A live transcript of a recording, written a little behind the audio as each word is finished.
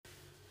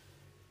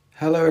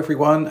Hello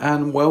everyone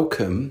and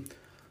welcome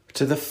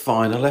to the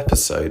final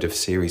episode of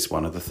Series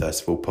 1 of the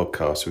Thirstful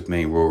podcast with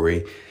me,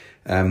 Rory.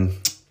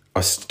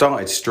 I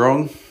started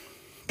strong,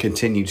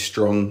 continued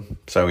strong,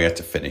 so we had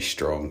to finish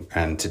strong.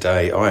 And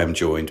today I am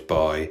joined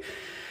by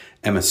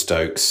Emma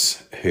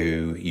Stokes,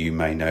 who you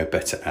may know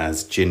better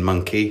as Gin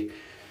Monkey.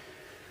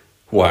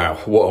 Wow,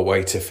 what a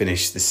way to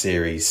finish the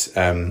series.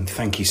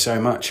 Thank you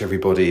so much,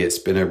 everybody. It's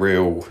been a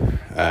real...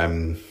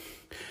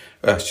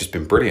 it's just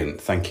been brilliant.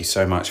 Thank you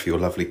so much for your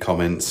lovely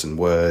comments and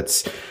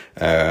words.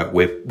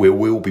 We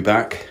will be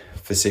back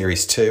for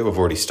Series 2. I've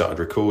already started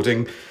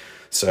recording.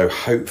 So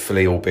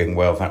hopefully, all being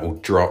well, that will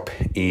drop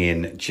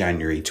in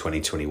January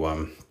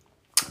 2021.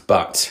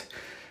 But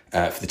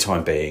for the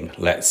time being,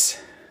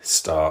 let's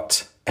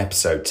start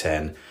episode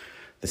 10,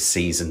 the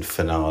season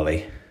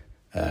finale.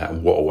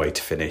 And what a way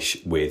to finish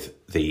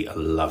with the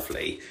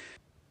lovely,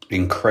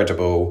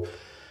 incredible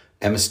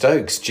Emma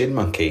Stokes, Gin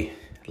Monkey.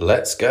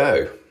 Let's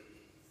go.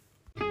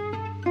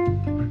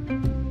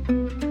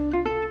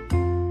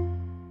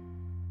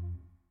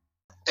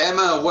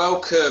 Emma,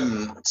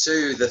 welcome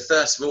to the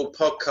Thirstful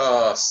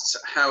podcast.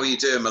 How are you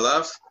doing, my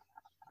love?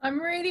 I'm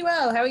really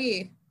well. How are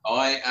you?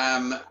 I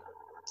am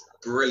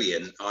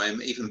brilliant.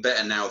 I'm even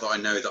better now that I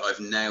know that I've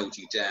nailed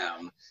you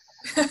down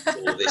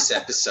for this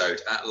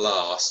episode. At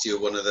last,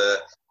 you're one of the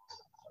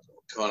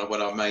kind of,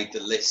 when I made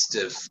the list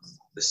of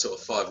the sort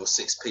of 5 or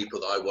 6 people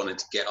that I wanted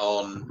to get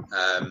on,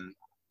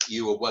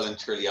 you were well and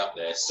truly up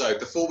there. So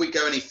before we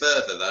go any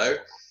further, though,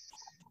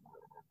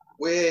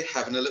 we're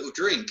having a little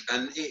drink,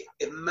 and it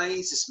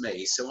amazes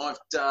me. So I've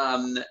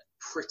done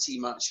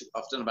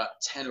about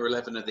 10 or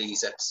 11 of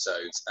these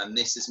episodes, and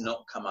this has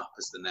not come up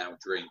as the now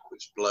drink,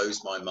 which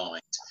blows my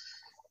mind.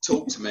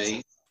 Talk to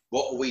me.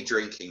 What are we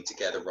drinking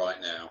together right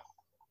now?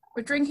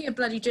 We're drinking a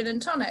bloody gin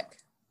and tonic.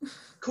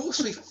 Of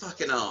course we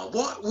fucking are.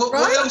 What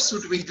Right? else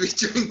would we be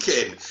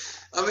drinking?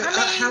 I mean,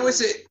 how is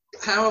it?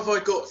 How have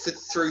I got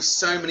through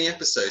so many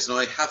episodes and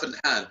I haven't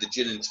had the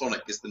gin and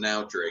tonic as the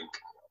now drink?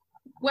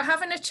 We're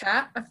having a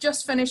chat. I've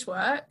just finished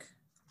work.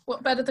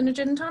 What better than a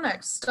gin and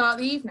tonic to start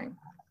the evening?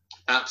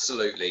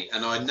 Absolutely.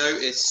 And I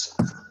notice,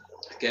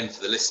 again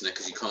for the listener,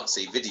 because you can't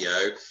see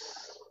video,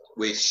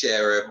 we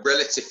share a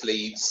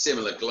relatively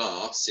similar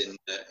glass in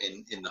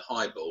the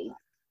highball.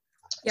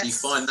 Yes. Do you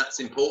find that's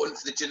important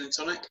for the gin and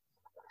tonic?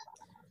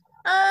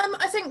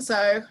 I think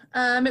so.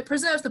 It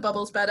preserves the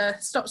bubbles better,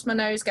 stops my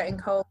nose getting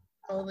cold.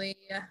 All the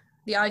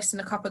ice in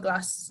a copper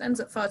glass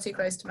ends up far too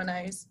close to my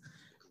nose.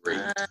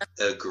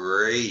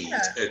 Agreed.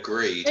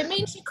 It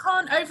means you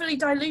can't overly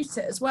dilute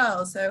it as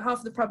well. So half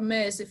of the problem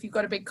is if you've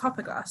got a big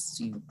copper glass,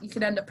 you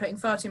can end up putting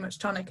far too much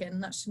tonic in.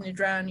 That's going to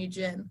drown your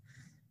gin. And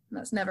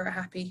that's never a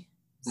happy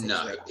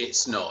situation. No,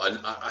 it's not. And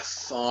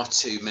far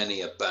too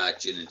many a bad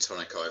gin and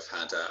tonic I've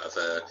had out of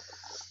a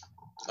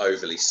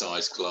overly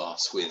sized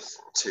glass with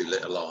too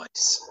little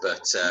ice.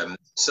 But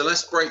so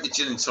let's break the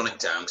gin and tonic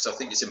down, because I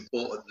think it's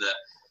important that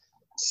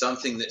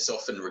something that's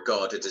often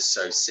regarded as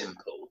so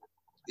simple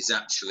is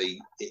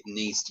actually, it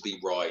needs to be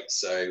right.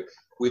 So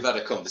we've had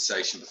a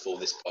conversation before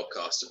this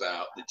podcast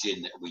about the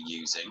gin that we're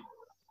using.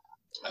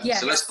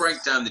 Yes. So let's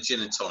break down the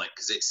gin and tonic,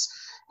 because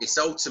it's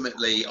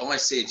ultimately, I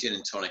see a gin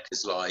and tonic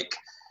as like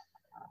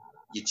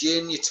your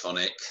gin, your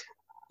tonic,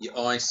 your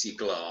ice, your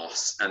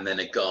glass, and then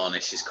a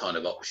garnish is kind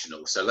of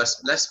optional. So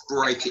let's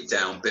break it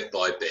down bit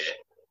by bit.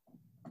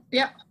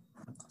 Yep.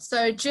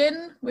 So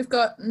gin, we've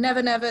got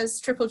Never Never's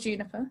Triple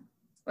Juniper,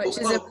 which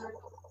is a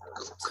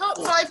top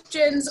 5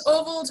 gins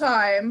of all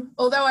time,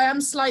 although I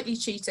am slightly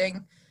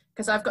cheating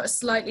because I've got a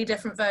slightly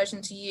different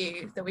version to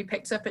you that we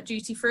picked up at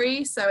duty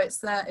free, so it's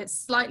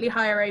slightly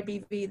higher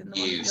ABV than the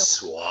one. You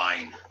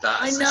swine.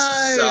 That's I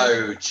know.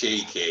 So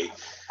cheeky.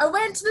 I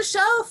went to the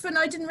shelf and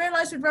I didn't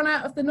realise we'd run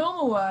out of the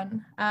normal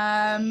one.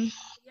 My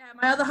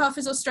other half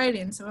is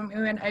Australian, so when we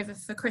went over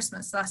for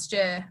Christmas last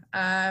year,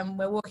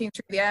 we're walking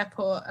through the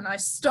airport and I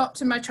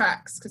stopped in my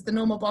tracks because the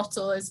normal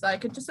bottle is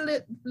like just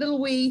a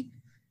little wee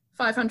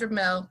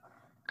 500ml,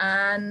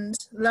 and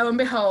lo and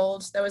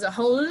behold, there was a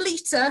whole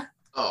litre.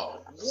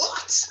 Oh,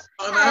 what?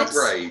 I'm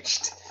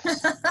outraged.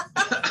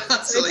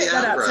 Absolutely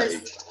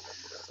outraged.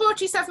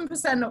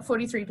 47%, not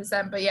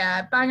 43%, but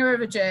yeah, banger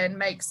of a gin,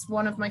 makes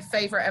one of my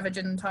favourite ever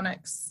gin and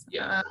tonics.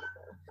 Yeah.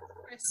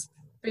 Crisp,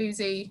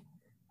 boozy,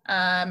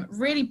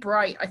 really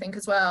bright, I think,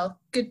 as well.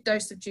 Good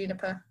dose of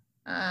juniper.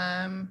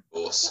 Of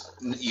course.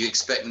 You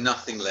expect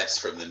nothing less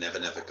from the Never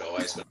Never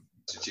guys when it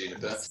comes to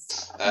juniper.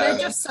 They're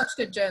just such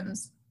good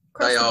gins.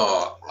 They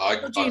are.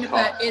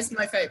 Juniper is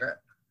my favourite.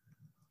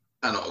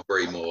 Cannot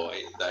agree more.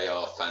 They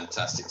are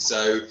fantastic.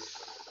 So,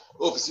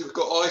 obviously, we've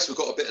got ice. We've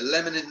got a bit of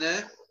lemon in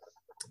there.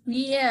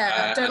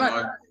 Yeah,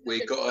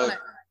 we've got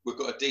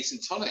a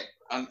decent tonic.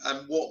 And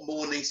what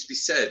more needs to be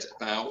said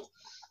about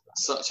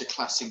such a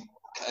classic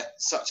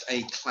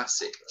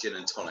gin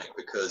and tonic?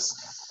 Because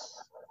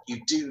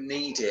you do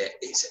need it.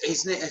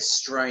 Isn't it a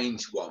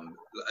strange one?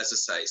 As I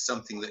say, it's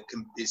something that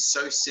is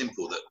so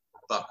simple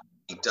but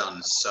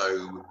done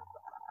so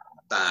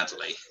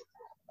badly.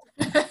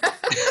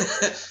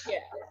 Yeah.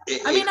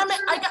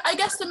 I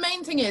guess the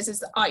main thing is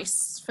the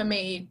ice for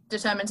me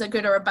determines a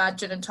good or a bad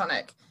gin and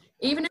tonic.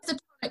 Even if the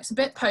tonic's a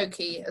bit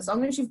pokey, as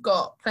long as you've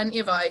got plenty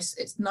of ice,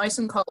 it's nice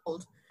and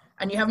cold,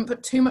 and you haven't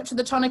put too much of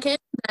the tonic in,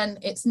 then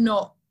it's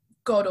not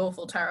god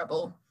awful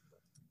terrible.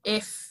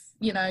 If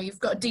you've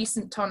got a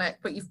decent tonic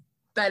but you've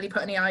barely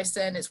put any ice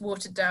in, it's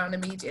watered down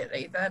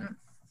immediately, then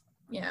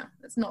yeah,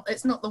 it's not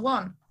the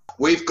one.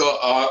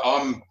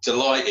 I'm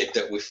delighted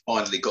that we've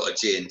finally got a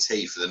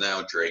G&T for the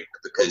now drink,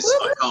 because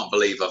I can't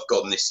believe I've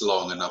gone this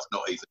long and I've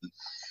not even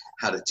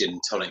had a gin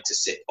and tonic to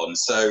sip on.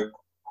 So,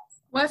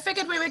 well, I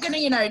figured we were going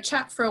to,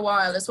 chat for a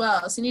while as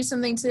well. So you need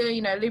something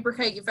to,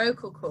 lubricate your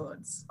vocal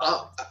cords.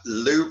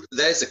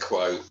 There's a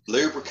quote.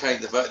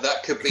 Lubricate the vocal.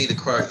 That could be the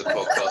quote of the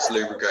podcast.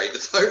 Lubricate the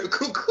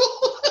vocal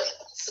cords.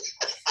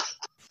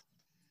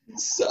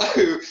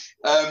 So,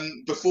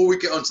 before we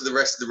get on to the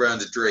rest of the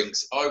round of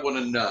drinks, I want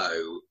to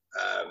know,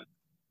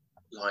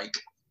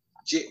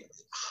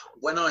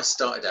 when I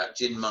started out,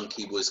 Gin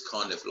Monkey was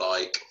kind of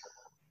like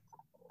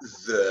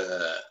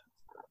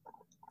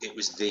it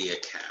was the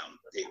account.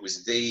 It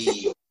was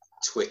the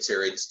Twitter,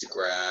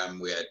 Instagram.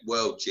 We had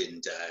World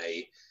Gin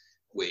Day,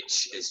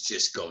 which has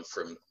just gone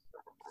from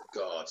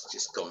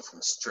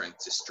strength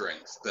to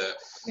strength. But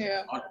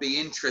yeah, I'd be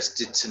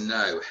interested to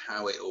know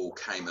how it all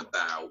came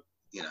about,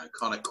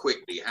 kind of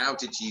quickly. How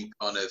did you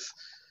kind of,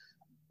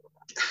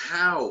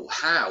 how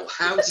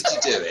did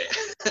you do it?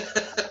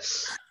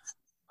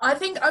 I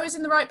think I was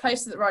in the right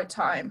place at the right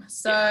time.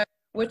 So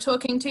we're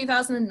talking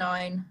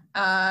 2009.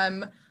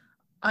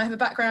 I have a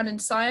background in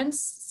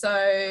science,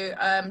 so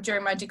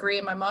during my degree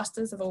and my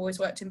master's, I've always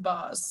worked in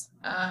bars.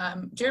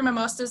 During my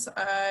master's,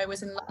 I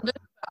was in London.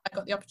 I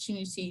got the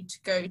opportunity to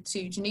go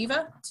to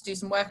Geneva to do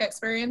some work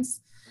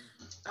experience.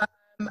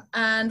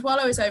 And while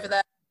I was over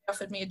there, they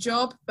offered me a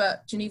job,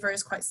 but Geneva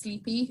is quite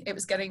sleepy. It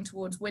was getting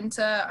towards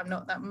winter. I'm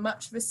not that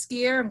much of a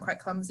skier. I'm quite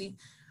clumsy.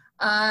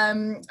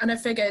 And I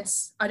figured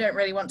I don't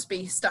really want to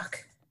be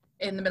stuck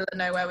in the middle of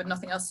nowhere with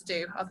nothing else to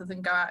do other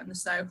than go out in the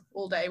snow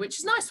all day, which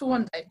is nice for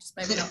one day, just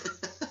maybe not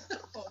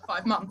 4 or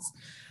 5 months.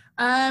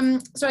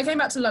 So I came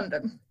back to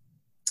London,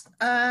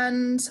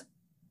 and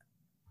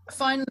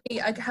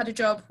finally I had a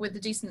job with a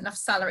decent enough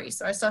salary.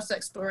 So I started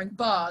exploring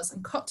bars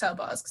and cocktail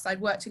bars, because I'd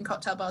worked in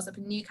cocktail bars up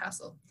in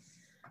Newcastle.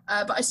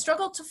 But I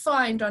struggled to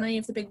find on any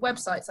of the big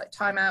websites like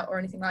Time Out or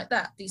anything like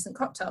that, decent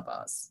cocktail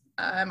bars.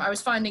 I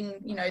was finding,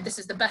 this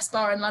is the best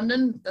bar in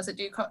London. Does it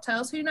do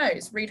cocktails? Who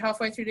knows? Read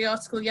halfway through the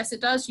article. Yes,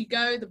 it does. You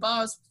go, the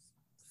bar's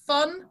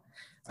fun,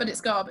 but it's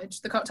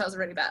garbage. The cocktails are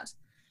really bad.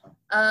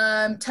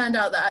 Turned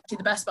out that actually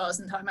the best bars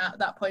in Time Out at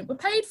that point were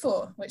paid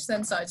for, which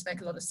then started to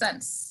make a lot of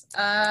sense.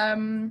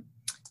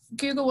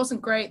 Google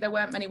wasn't great. There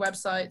weren't many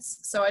websites.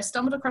 So I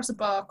stumbled across a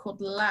bar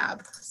called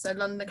Lab, so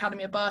London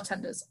Academy of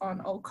Bartenders,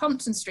 on Old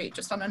Compton Street,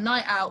 just on a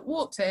night out.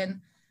 Walked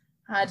in,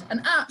 had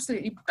an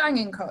absolutely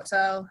banging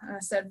cocktail, and I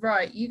said,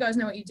 right, you guys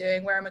know what you're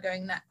doing. Where am I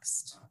going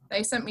next?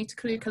 They sent me to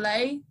Clou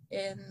Calais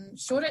in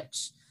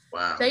Shoreditch.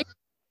 Wow. They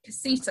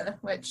Casita,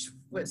 which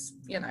was,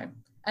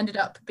 ended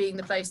up being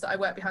the place that I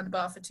worked behind the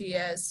bar for 2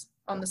 years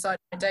on the side of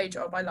my day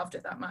job. I loved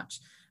it that much.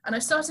 And I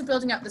started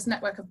building up this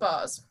network of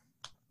bars.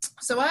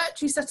 So I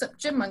actually set up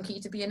Gin Monkey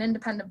to be an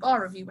independent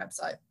bar review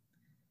website.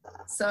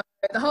 So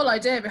the whole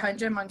idea behind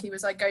Gin Monkey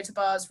was I'd go to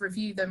bars,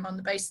 review them on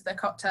the basis of their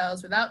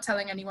cocktails without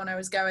telling anyone I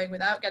was going,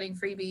 without getting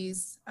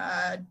freebies,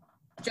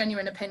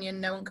 genuine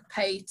opinion, no one could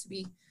pay to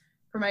be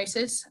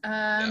promoted.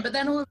 But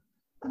then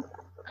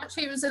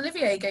actually it was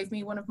Olivier gave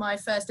me one of my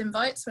first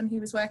invites when he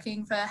was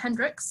working for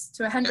Hendrix,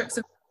 to a Hendrix,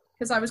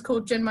 because I was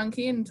called Gin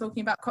Monkey and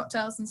talking about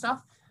cocktails and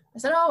stuff. I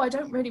said, I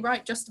don't really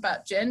write just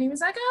about gin. He was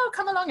like,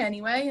 come along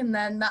anyway. And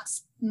then that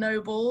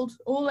snowballed.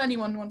 All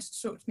anyone wanted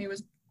to talk to me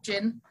was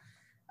gin,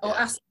 or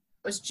ask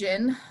was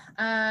gin.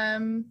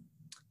 The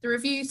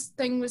reviews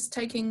thing was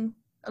taking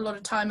a lot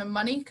of time and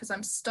money because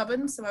I'm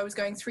stubborn. So I was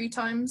going 3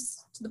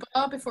 times to the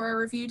bar before I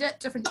reviewed it,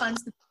 different times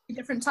of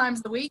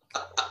the week,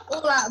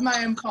 all out of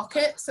my own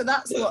pocket. So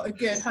that's what a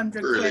good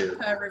 100 quid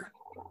per review.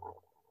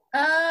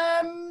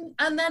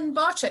 And then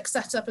Barcheck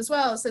set up as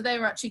well, so they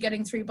were actually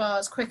getting 3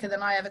 bars quicker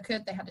than I ever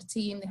could. They had a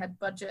team, they had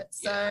budget,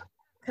 so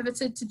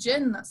pivoted to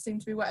gin. That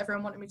seemed to be what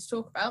everyone wanted me to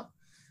talk about.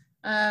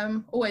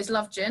 Always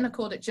loved gin. I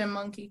called it Gin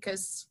Monkey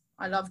because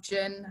I love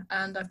gin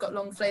and I've got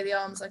long flaily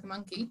arms like a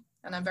monkey,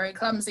 and I'm very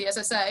clumsy, as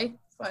I say,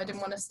 but I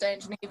didn't want to stay in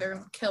Geneva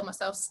and kill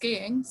myself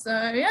skiing. So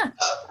yeah,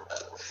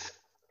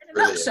 in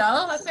a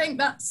nutshell, I think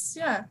that's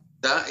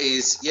That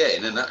is,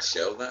 in a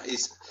nutshell, that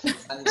is,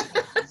 and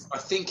I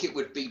think it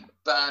would be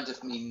bad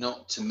of me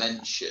not to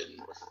mention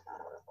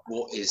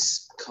what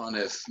is kind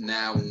of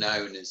now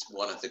known as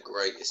one of the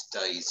greatest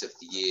days of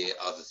the year,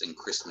 other than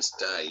Christmas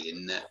Day,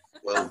 in that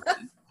World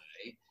Gin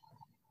Day.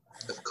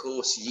 Of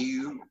course,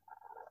 you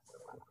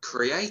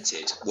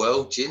created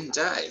World Gin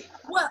Day.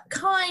 Well,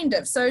 kind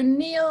of. So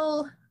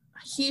Neil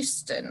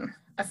Houston,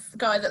 a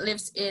guy that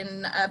lives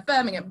in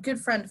Birmingham, good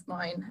friend of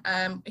mine,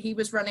 he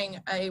was running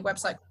a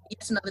website called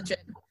Yet Another Gin.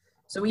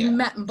 So we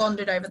met and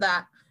bonded over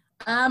that.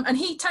 And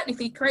he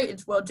technically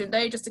created World Gin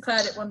Day, just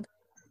declared it one day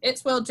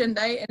It's World Gin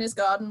Day in his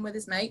garden with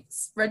his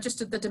mates,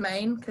 registered the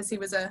domain because he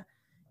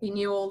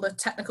knew all the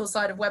technical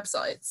side of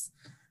websites.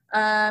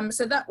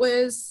 So that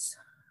was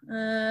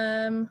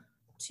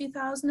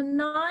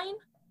 2009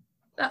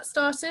 that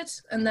started,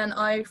 and then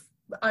I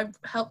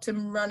helped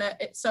him run it.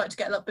 It started to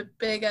get a little bit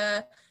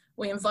bigger.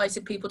 We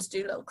invited people to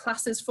do little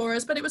classes for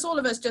us, but it was all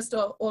of us, just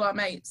all our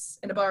mates,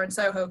 in a bar in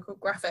Soho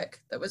called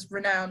Graphic that was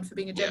renowned for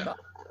being a gin bar.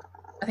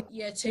 I think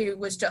year 2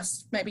 was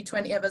just maybe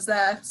 20 of us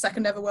there,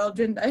 second ever World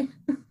Gin Day.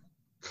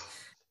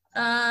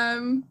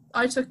 And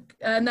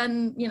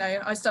then, you know,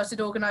 I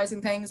started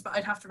organising things, but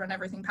I'd have to run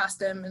everything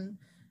past him. And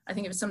I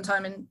think it was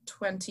sometime in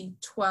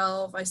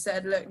 2012, I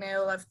said, look,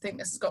 Neil, I think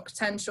this has got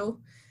potential.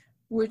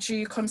 Would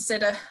you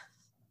consider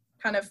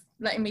kind of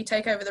letting me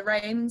take over the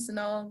reins, and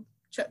I'll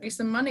chuck you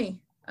some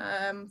money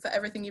for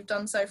everything you've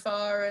done so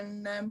far,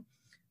 and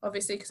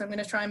obviously because I'm going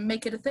to try and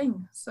make it a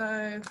thing.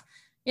 So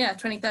yeah,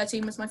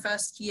 2013 was my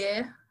first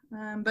year,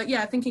 but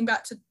yeah, thinking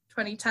back to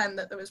 2010,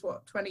 that there was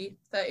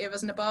 20-30 of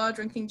us in a bar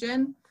drinking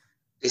gin.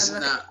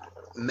 Isn't that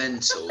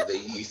mental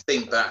that you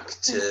think back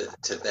to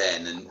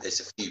then, and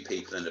there's a few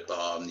people in a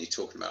bar and you're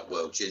talking about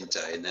World Gin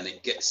Day, and then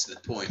it gets to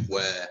the point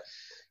where,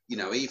 you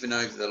know, even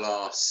over the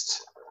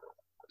last,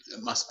 it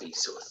must be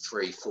sort of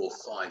 3, 4,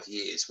 5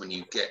 years, when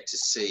you get to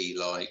see,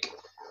 like,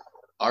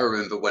 I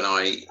remember one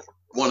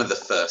of the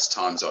first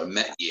times I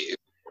met you,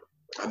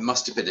 I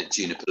must have been at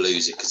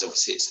Junipalooza, because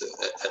obviously it's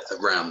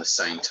around the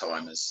same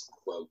time as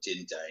World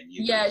Gin Day. And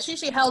it's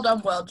usually held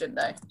on World Gin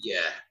Day.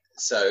 Yeah.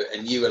 So,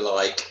 and you were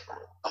like,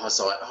 I was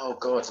like, oh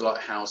God, like,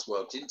 how's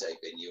World Gin Day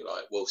been? You were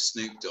like, well,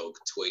 Snoop Dogg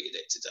tweeted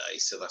it today.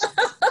 So that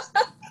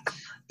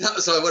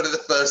was like one of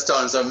the first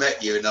times I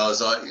met you, and I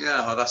was like,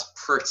 yeah, that's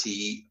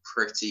pretty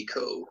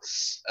cool.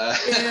 So I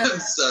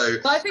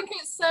think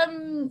it's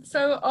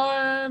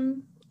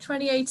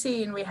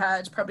 2018 we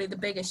had probably the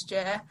biggest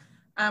year,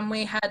 and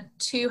we had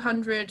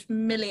 200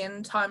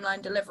 million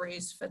timeline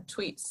deliveries for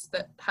tweets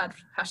that had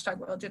hashtag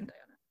World Gin Day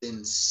on it.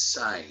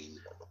 Insane.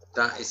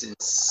 That is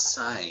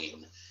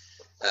insane.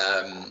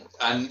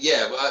 And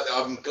yeah,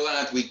 I'm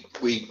glad we've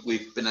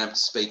been able to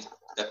speak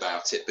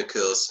about it,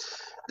 because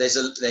there's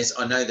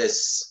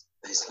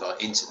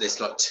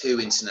like 2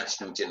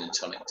 international gin and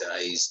tonic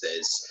days.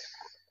 There's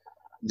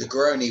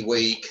Negroni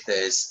Week.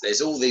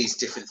 There's all these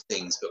different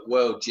things, but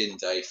World Gin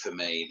Day for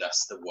me,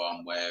 that's the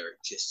one where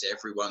just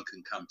everyone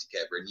can come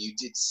together. And you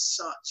did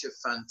such a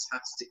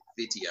fantastic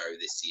video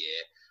this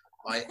year.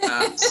 I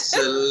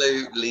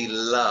absolutely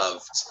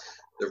loved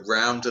the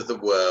round of the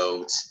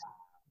world,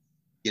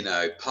 you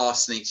know,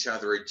 passing each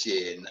other a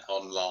gin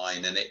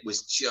online, and it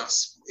was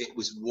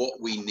what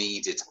we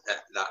needed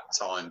at that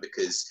time,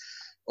 because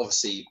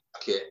obviously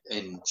back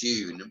in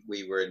June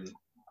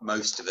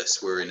most of us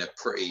were in a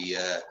pretty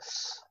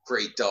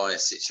dire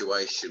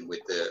situation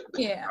with the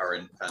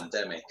current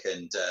pandemic,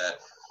 and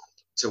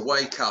to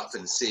wake up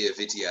and see a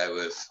video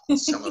of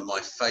some of my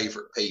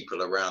favourite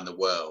people around the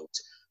world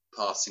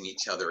passing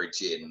each other a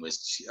gin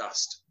was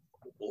just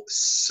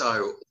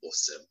so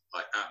awesome.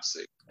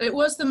 It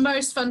was the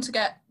most fun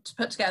to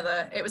put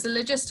together. It was a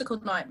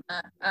logistical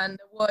nightmare, and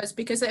it was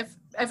because if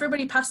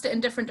everybody passed it in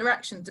different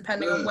directions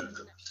depending on where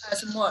the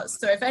person was.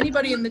 So if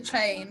anybody in the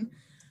chain,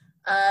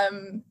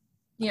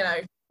 you know,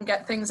 didn't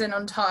get things in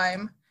on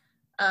time,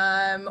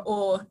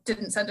 or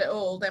didn't send it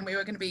all, then we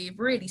were going to be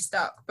really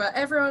stuck. But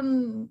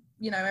everyone,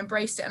 you know,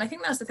 embraced it, and I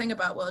think that's the thing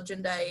about World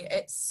Gin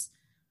Day.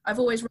 I've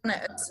always run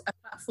it as a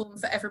platform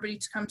for everybody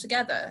to come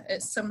together.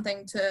 It's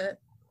something to,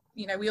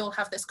 you know, we all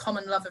have this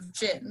common love of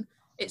gin.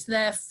 It's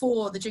there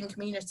for the gin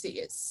community.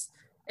 It's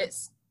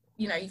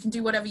you know, you can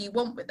do whatever you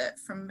want with it,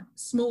 from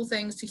small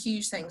things to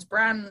huge things.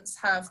 Brands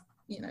have,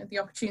 you know, the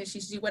opportunity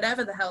to do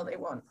whatever the hell they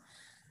want,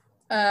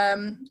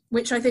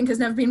 which I think has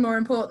never been more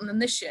important than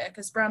this year,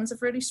 because brands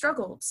have really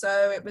struggled.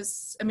 So it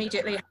was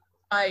immediately,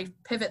 I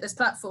pivot this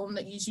platform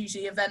that is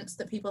usually events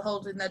that people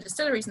hold in their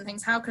distilleries and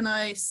things. How can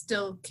I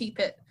still keep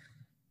it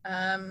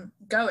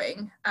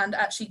going and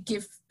actually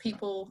give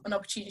people an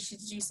opportunity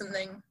to do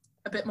something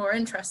a bit more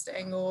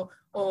interesting, or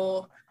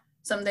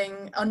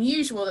something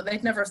unusual that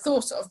they'd never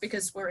thought of,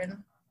 because we're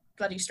in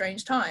bloody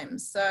strange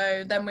times.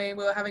 So then we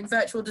were having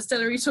virtual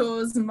distillery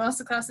tours and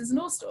masterclasses and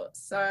all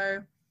sorts.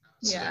 So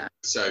yeah.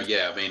 So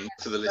yeah, I mean,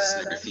 for the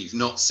listener, if you've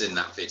not seen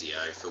that video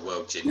for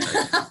World Gin Day,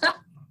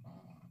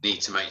 you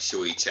need to make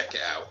sure you check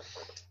it out.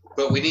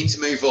 But we need to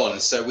move on.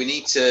 So we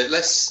need to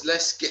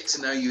let's get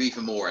to know you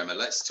even more, Emma.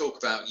 Let's talk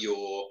about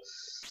your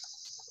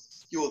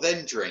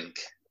then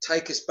drink.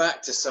 Take us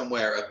back to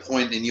somewhere, a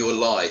point in your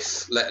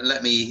life.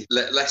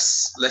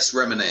 Let's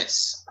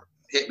reminisce.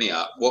 Hit me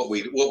up. What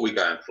we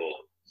going for?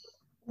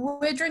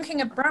 We're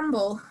drinking a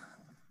Bramble.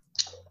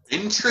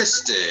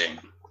 Interesting.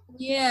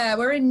 Yeah,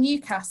 we're in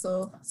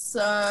Newcastle,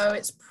 so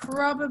it's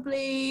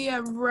probably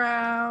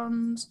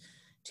around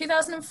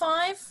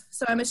 2005.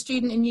 So I'm a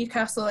student in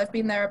Newcastle. I've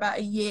been there about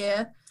a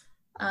year.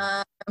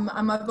 And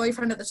my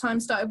boyfriend at the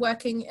time started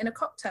working in a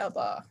cocktail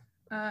bar.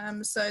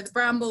 So the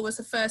Bramble was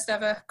the first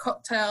ever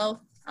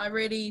cocktail I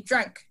really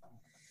drank.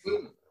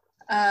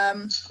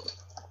 First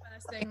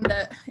thing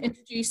that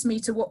introduced me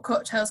to what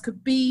cocktails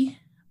could be.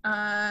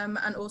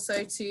 and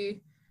also to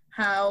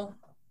how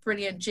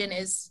brilliant gin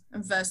is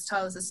and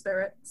versatile as a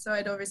spirit. So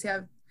I'd obviously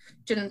had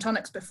gin and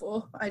tonics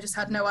before. I just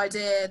had no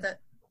idea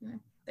that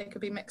they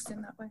could be mixed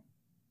in that way.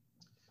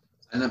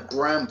 And a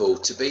bramble,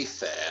 to be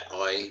fair,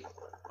 I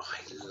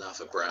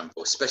love a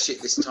bramble, especially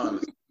at this time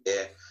of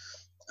year.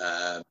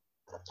 I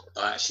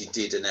actually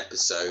did an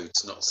episode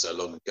not so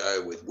long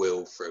ago with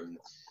Will from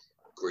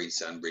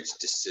Greensand Ridge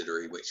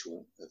Distillery, which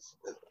will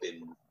have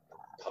been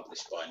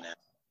published by now.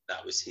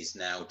 That was his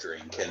now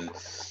drink, and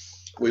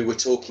we were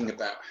talking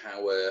about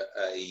how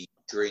a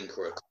drink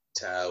or a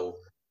cocktail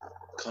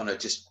kind of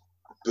just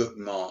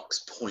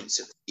bookmarks points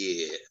of the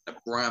year. A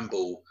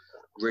bramble,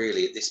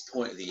 really, at this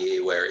point of the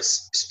year, where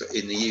it's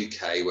in the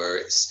UK, where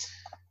it's,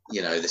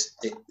 you know,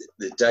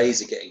 the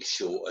days are getting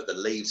shorter, the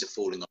leaves are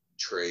falling off the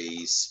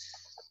trees.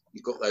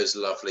 You've got those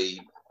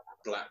lovely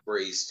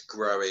blackberries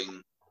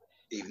growing,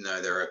 even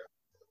though they're an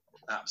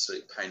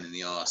absolute pain in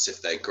the arse if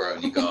they grow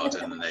in your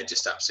garden and they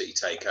just absolutely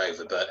take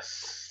over. But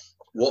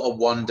what a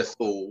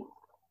wonderful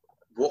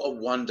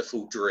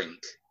drink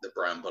the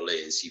bramble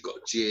is. You've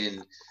got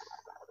gin,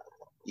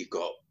 you've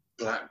got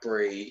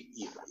blackberry,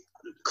 you've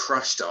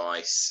crushed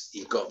ice,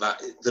 you've got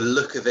the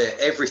look of it,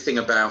 everything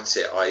about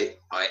it I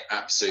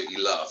absolutely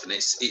love. And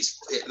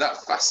that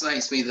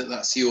fascinates me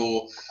that's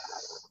your.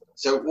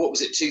 So what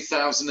was it,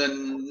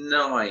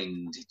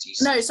 2009, did you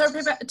say? No,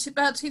 sorry,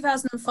 about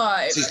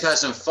 2005.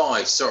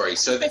 2005, sorry.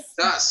 So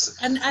that's,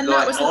 and like,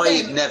 that was the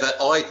thing.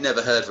 I'd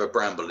never heard of a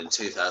bramble in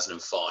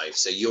 2005,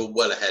 so you're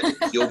well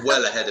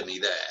ahead of me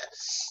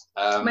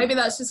there. Maybe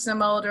that's just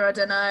I'm older, I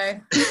don't know.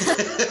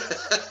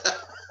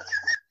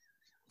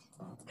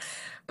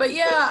 But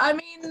yeah, I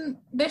mean,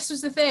 this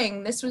was the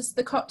thing. This was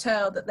the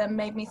cocktail that then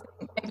made me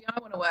think, maybe I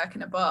want to work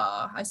in a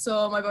bar. I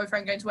saw my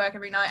boyfriend going to work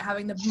every night,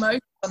 having the most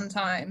fun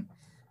time.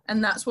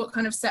 And that's what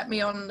kind of set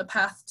me on the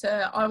path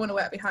to, I want to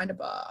work behind a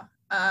bar.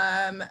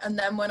 And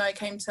then when I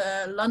came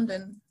to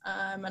London,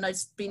 and I'd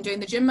been doing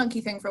the Gin Monkey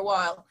thing for a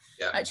while,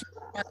 actually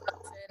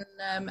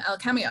in El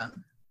Camion,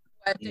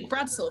 where Dick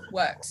Bradsell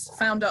works,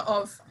 founder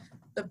of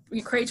the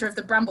creator of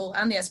the Bramble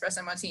and the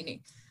Espresso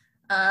Martini.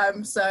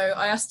 So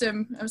I asked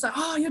him, I was like,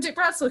 oh, you're Dick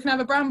Bradsell, can I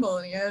have a Bramble?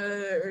 And he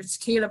goes, a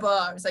tequila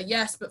bar. I was like,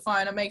 yes, but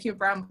fine, I'll make you a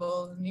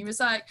Bramble. And he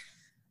was like,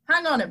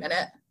 hang on a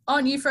minute.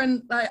 Aren't you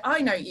friend? Like, I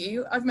know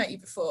you. I've met you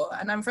before,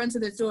 and I'm friends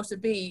with his daughter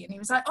B. And he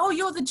was like, "Oh,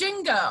 you're the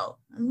gin girl."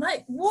 I'm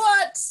like,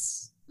 "What?"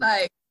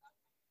 Like,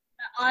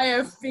 I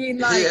have been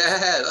like, "Yeah,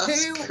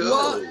 that's who, cool."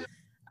 What?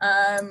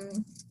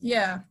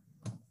 Yeah,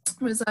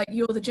 it was like,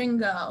 "You're the gin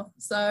girl."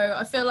 So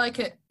I feel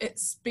like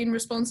it's been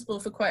responsible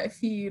for quite a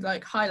few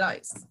like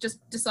highlights.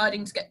 Just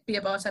deciding to be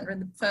a bartender in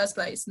the first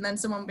place, and then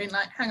someone being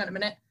like, "Hang on a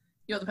minute,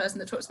 you're the person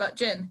that talks about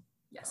gin."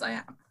 Yes, I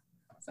am.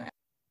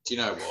 Do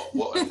you know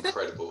what an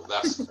incredible,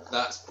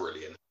 that's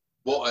brilliant.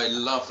 What a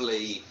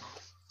lovely,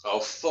 I'll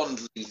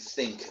fondly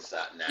think of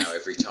that now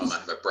every time I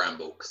have a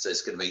bramble, because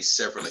there's going to be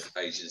several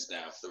occasions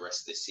now for the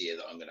rest of this year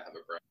that I'm going to have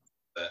a bramble.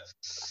 But,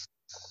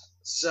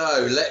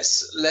 so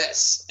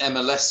let's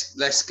Emma,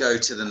 let's go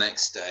to the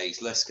next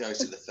stage. Let's go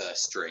to the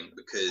first drink,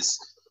 because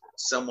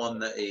someone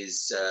that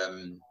is,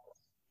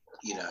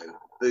 you know,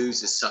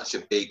 booze is such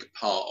a big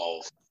part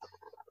of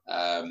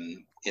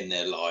in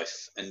their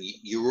life, and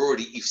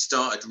you've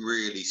started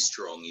really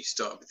strong. You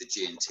started with the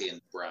G&T and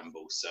the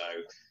bramble, so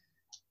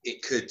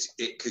it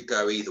could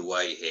go either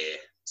way here.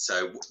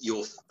 So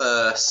your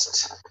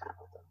first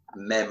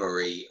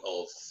memory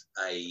of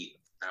a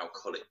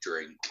alcoholic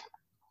drink,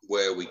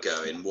 where are we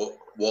going? What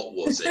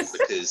was it?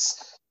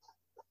 Because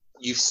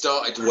you've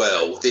started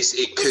well.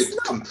 It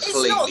could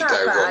completely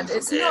go wrong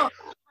from here.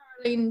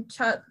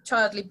 Not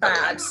childly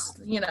bad,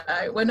 okay. You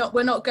know,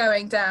 we're not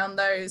going down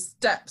those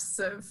depths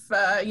of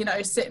you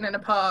know, sitting in a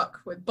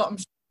park with bottom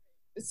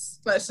shoes.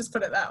 Let's just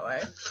put it that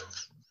way.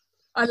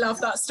 I love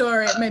that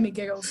story. It made me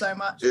giggle so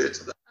much.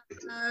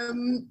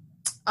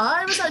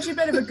 I was actually a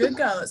bit of a good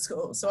girl at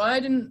school, so I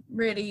didn't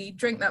really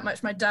drink that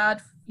much. My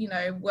dad, you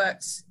know,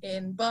 worked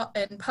in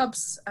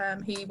pubs.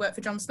 He worked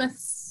for John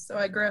Smith's, so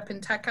I grew up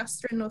in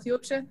Tadcaster in North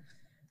Yorkshire.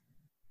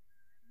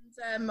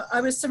 I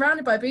was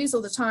surrounded by booze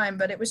all the time,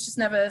 but it was just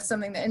never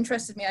something that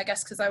interested me, I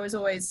guess, because I was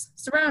always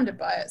surrounded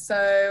by it.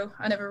 So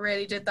I never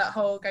really did that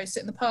whole go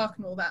sit in the park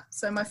and all that.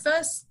 So my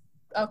first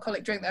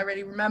alcoholic drink that I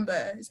really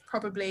remember is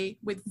probably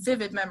with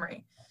vivid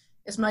memory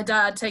is my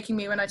dad taking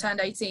me when I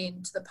turned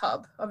 18 to the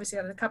pub. Obviously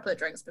I had a couple of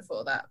drinks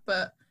before that,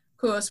 but of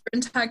course we're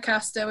in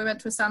Tadcaster, we went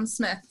to a Sam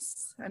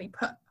Smith's, and he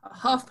put a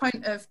half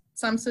pint of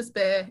Sam Smith's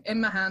beer in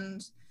my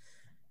hand,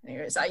 and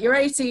he was like, "You're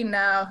 18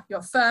 now,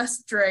 your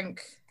first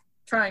drink."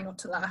 Trying not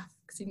to laugh,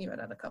 because he knew I'd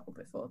had a couple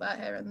before that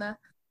here and there.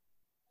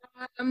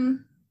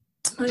 And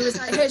he was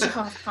like, "Here's your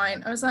half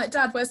pint." I was like,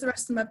 "Dad, where's the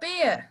rest of my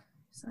beer?"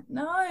 He's like,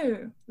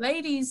 "No,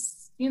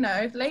 ladies, you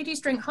know, ladies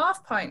drink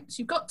half pints.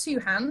 You've got two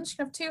hands, you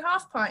can have 2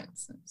 half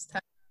pints." And it's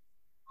Dad,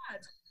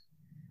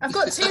 I've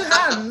got 2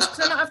 hands,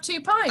 can I not have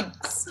 2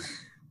 pints?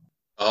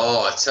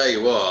 Oh, I tell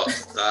you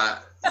what,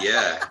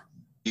 yeah,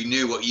 you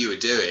knew what you were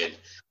doing.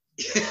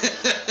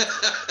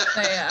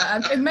 So, yeah,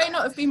 it may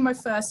not have been my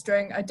first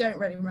drink. I don't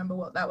really remember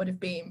what that would have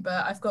been,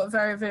 but I've got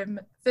very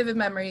vivid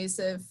memories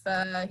of,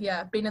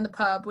 being in the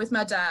pub with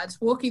my dad,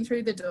 walking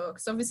through the door,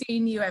 because obviously he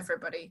knew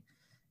everybody.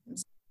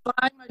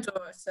 Buying my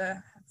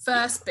daughter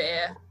first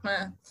beer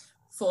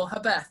for her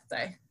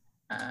birthday.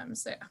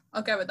 So yeah,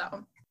 I'll go with that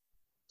one.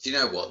 Do you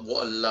know what?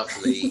 What a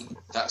lovely.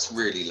 That's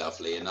really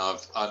lovely, and I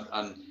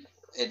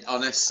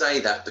say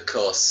that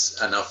because,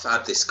 and I've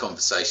had this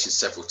conversation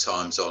several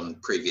times on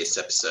previous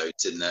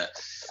episodes, in that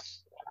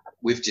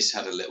we've just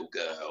had a little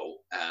girl,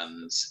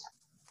 and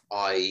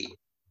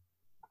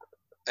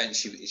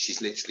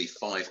she's literally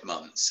 5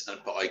 months,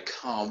 but I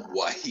can't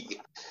wait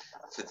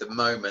for the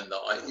moment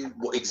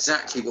that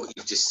exactly what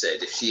you've just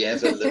said. If she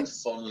ever looked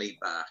fondly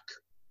back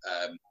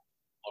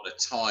on a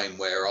time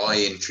where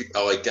I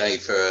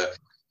gave her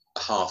a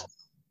half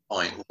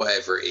pint,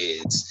 whatever it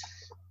is,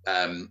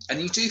 and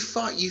you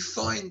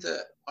find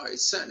that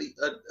certainly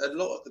a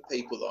lot of the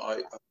people that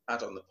I've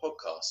had on the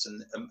podcast,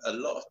 and a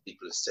lot of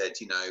people have said,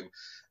 you know,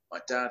 my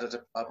dad had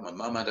a pub, my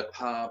mum had a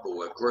pub,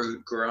 or I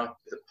grew up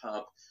at a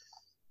pub,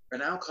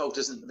 and alcohol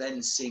doesn't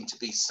then seem to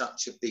be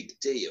such a big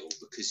deal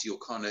because you're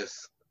kind of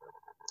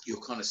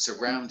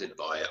surrounded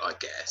by it, I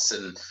guess.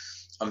 And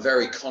I'm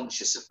very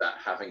conscious of that,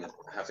 having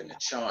a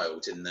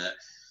child, in that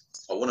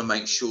I want to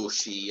make sure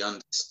she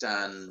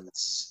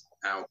understands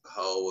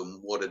alcohol and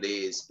what it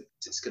is,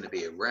 because it's going to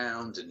be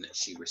around, and that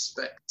she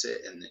respects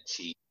it, and that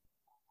she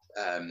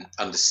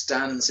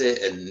understands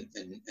it, and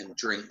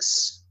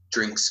drinks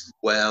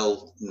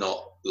well,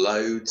 not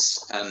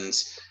loads. And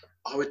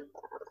I would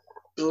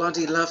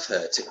bloody love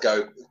her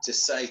to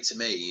say to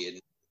me in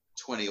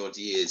 20 odd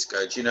years,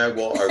 do you know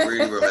what, I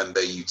really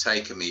remember you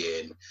taking me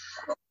in,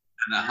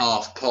 and a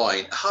half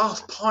pint,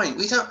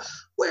 we don't,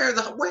 where are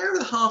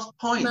the half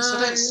pints? No.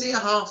 I don't see a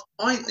half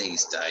pint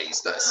these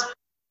days.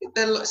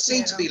 They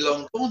seem to be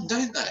long gone,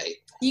 don't they?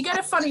 You get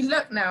a funny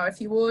look now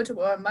if you order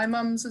one. My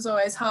mum's was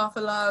always half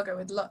a lager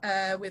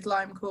with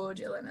lime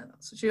cordial in it.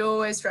 That's what she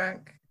always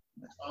drank.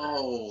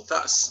 Oh,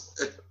 that's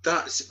the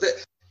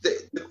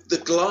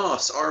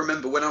glass. I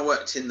remember when I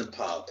worked in the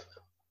pub,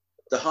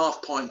 the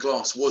half pint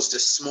glass was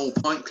just small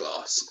pint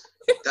glass.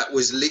 That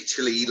was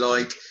literally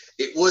like,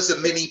 it was a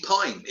mini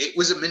pint. It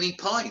was a mini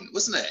pint,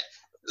 wasn't it?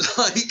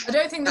 Like, I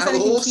don't think there's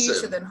anything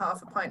cuter than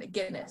half a pint of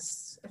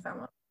Guinness, if I'm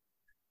honest.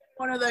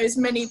 One of those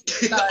mini.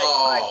 That's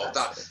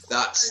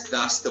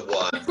the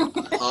one.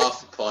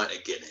 Half a pint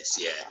of Guinness,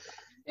 yeah.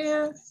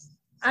 Yeah,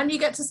 and you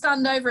get to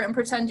stand over it and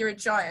pretend you're a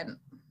giant.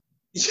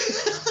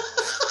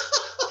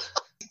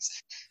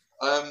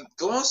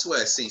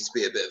 Glassware seems to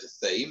be a bit of a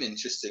theme,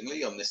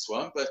 interestingly, on this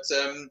one. But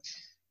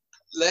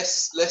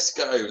let's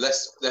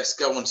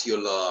go on to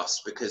your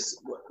last, because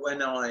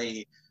when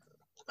I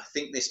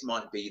think this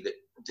might be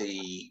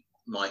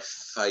my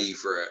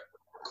favourite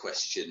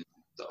question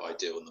that I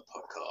do on the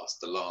podcast,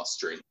 the last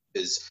drink,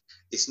 because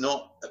it's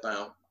not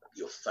about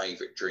your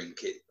favourite drink.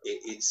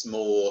 It's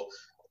more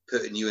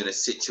putting you in a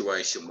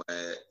situation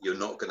where you're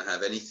not going to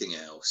have anything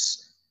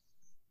else.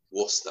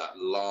 What's that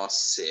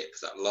last sip,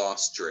 that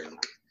last drink?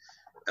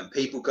 And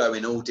people go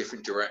in all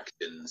different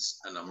directions,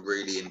 and I'm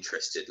really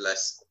interested.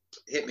 Let's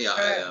hit me up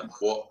here.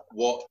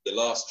 What your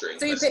last drink?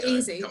 Super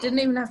easy. Didn't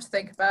even have to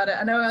think about it.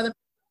 I know other.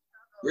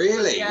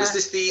 Really? Yeah. Was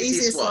this the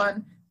easiest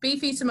one?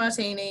 Beefeater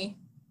martini,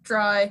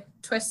 dry,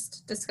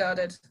 twist,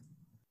 discarded.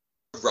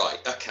 Right.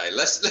 Okay.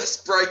 Let's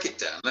break it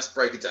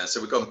down. So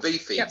we've gone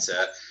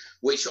Beefeater,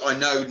 which I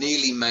know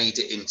nearly made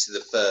it into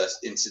the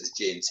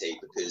G&T,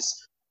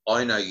 because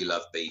I know you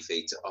love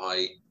Beefeater.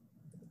 I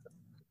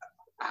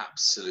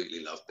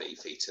absolutely love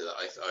Beefeater.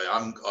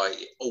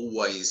 I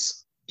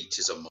always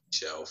features on my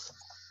shelf.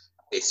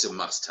 It's a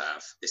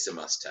must-have.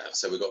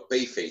 So we've got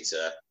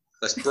Beefeater.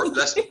 Let's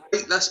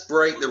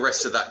break the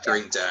rest of that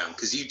drink down,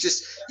 because you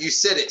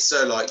said it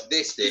so like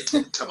this.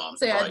 Come on.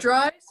 So yeah,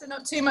 dry, so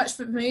not too much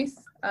vermouth.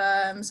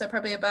 So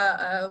probably about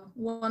a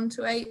 1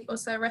 to 8 or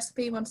so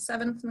recipe, 1 to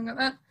 7, something like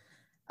that.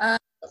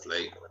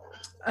 Lovely.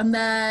 And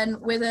then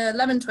with a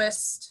lemon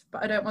twist,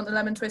 but I don't want the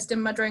lemon twist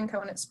in my drink. I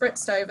want it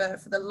spritzed over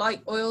for the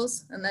light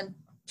oils and then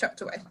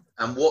chucked away.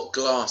 And what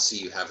glass are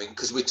you having?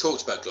 Because we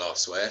talked about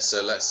glassware,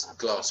 so let's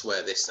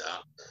glassware this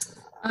up.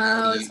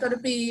 It's got to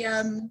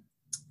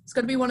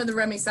be one of the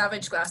Remy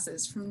Savage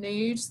glasses from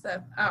Nude.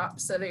 They're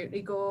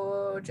absolutely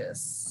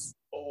gorgeous.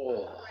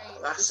 Oh,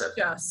 that's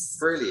just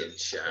brilliant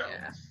shout.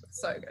 Yeah,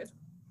 so good.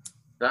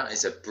 That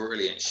is a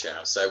brilliant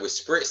shout. So we're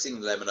spritzing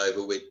the lemon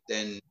over, we're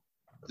then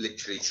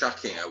literally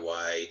chucking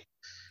away.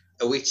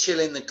 Are we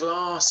chilling the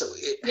glass?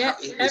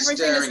 Everything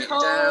as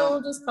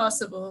cold as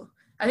possible.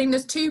 I think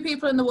there's 2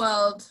 people in the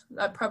world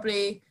that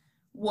probably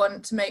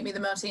want to make me the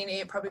martini.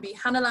 It'd probably be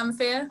Hannah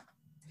Lamphere,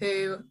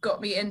 who got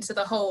me into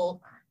the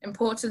whole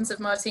importance of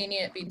martini.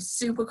 It being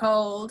super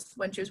cold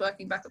when she was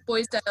working back at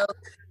Boysdale.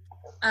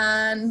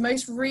 And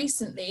most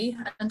recently,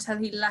 until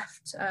he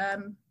left,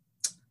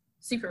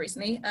 super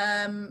recently,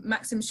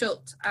 Maxim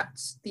Schultz at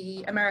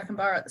the American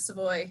Bar at the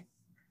Savoy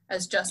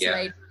has just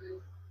made,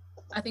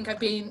 I think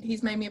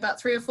he's made me about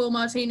 3 or 4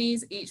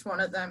 martinis. Each one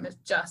of them has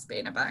just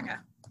been a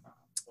banger.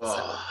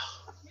 Oh.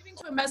 Moving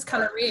to a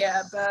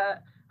mezcaleria,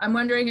 but I'm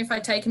wondering if I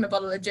take him a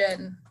bottle of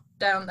gin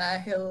down there,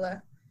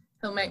 he'll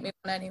make me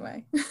one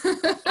anyway.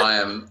 I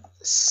am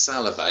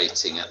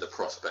salivating at the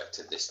prospect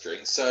of this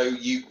drink. So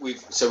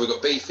we've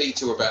got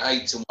Beefeater, we're about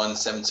 8 to 1,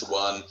 7 to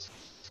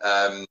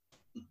 1.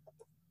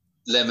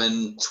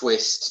 Lemon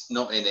twist,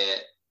 not in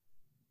it.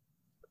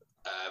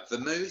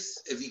 Vermouth,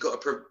 have you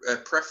got a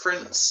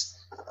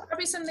preference?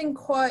 Probably something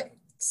quite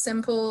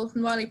simple.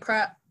 Wiley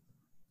Pratt.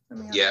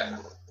 Yeah.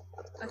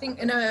 I think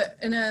in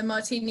a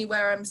martini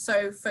where I'm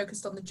so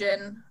focused on the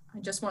gin, I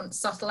just want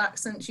subtle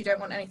accents. You don't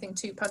want anything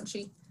too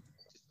punchy.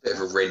 Bit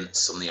of a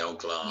rinse on the old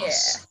glass.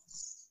 Yeah.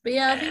 But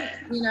yeah,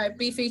 I think,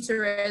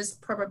 Beefeater is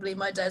probably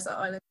my desert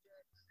island.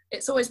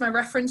 It's always my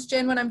reference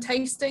gin when I'm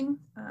tasting.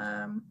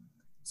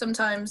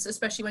 Sometimes,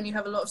 especially when you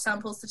have a lot of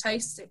samples to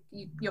taste,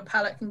 your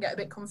palate can get a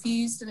bit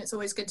confused, and it's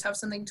always good to have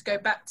something to go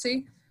back to.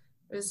 It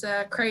was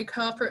Craig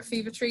Harper at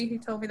Fever Tree who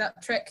told me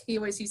that trick. He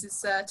always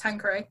uses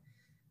Tanqueray.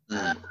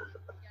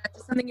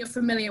 Just something you're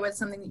familiar with,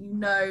 something that you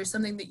know,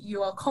 something that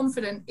you are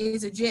confident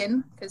is a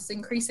gin, because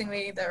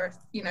increasingly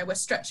we're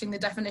stretching the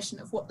definition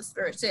of what the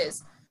spirit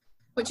is,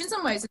 which in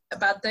some ways is a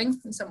bad thing,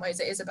 in some ways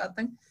it is a bad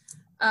thing.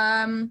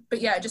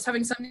 But yeah, just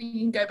having something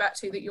you can go back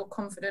to that you're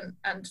confident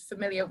and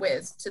familiar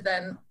with to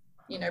then,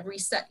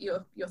 reset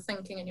your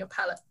thinking and your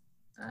palate.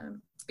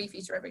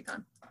 Beefeater every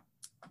time.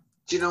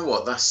 Do you know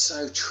what? That's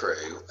so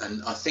true.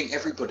 And I think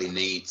everybody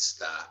needs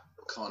that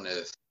kind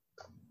of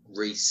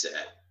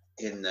reset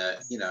in the,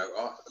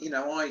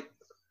 I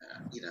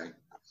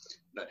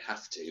don't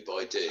have to, but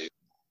I do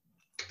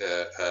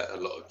a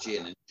lot of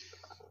gin. And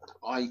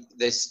I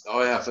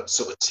have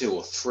sort of 2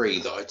 or 3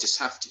 that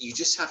you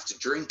just have to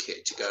drink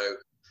it to go,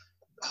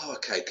 oh,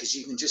 okay, because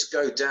you can just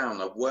go down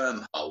a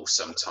wormhole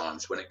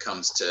sometimes when it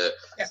comes to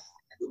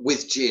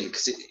with gin,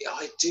 because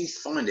I do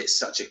find it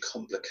such a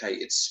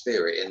complicated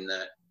spirit in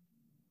that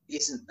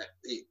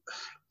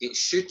it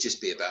should just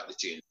be about the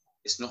gin.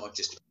 It's not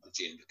just about the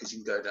gin, because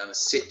you can go down a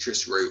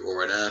citrus route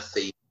or an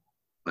earthy,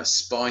 a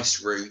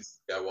spice route,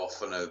 go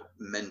off on a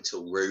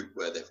mental route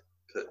where they've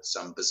put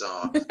some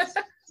bizarre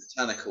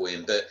botanical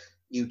in, but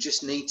you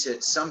just need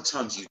to,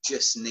 sometimes you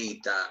just need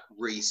that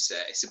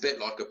reset. It's a bit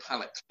like a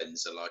palate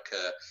cleanser,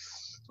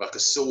 like a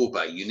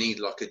sorbet. You need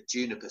like a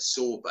juniper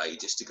sorbet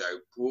just to go,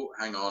 oh,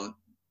 hang on,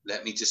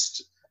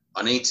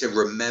 I need to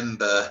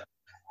remember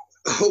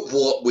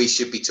what we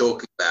should be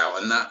talking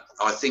about. And that,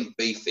 I think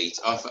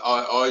Beefeater,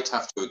 I'd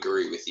have to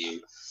agree with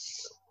you.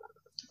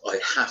 I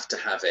have to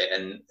have it.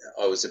 And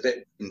I was a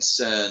bit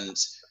concerned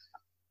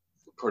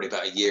probably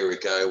about a year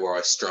ago where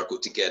I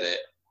struggled to get it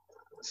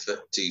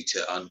due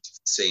to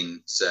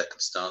unforeseen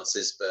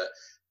circumstances, but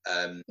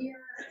it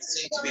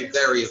seems to be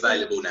very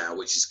available now,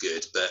 which is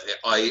good. But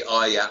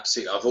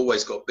I've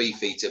always got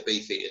Beefeater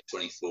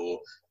 24.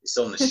 It's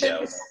on the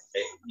shelf.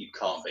 You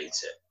can't beat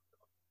it.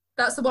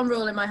 That's the one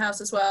rule in my house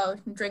as well.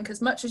 You can drink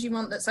as much as you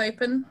want that's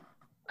open.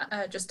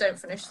 Just don't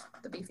finish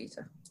the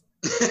Beefeater.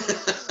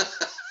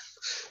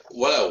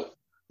 Well,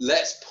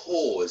 let's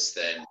pause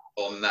then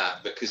on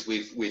that, because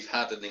we've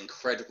had an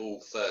incredible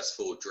first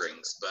 4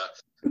 drinks, but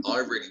I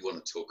really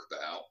want to talk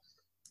about,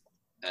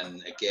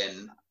 and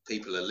again,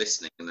 people are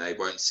listening and they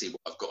won't see what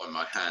I've got in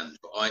my hand,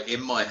 but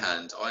in my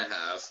hand I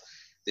have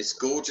this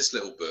gorgeous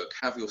little book,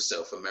 Have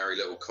Yourself a Merry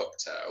Little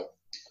Cocktail,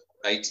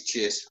 8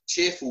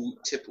 cheerful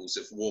tipples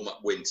of warm-up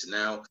winter.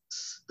 Now,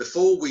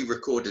 before we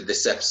recorded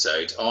this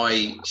episode,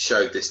 I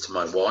showed this to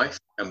my wife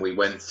and we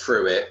went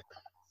through it,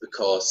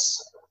 because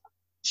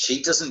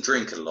she doesn't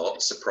drink a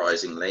lot,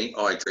 surprisingly.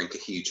 I drink a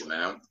huge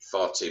amount,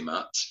 far too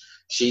much.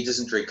 She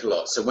doesn't drink a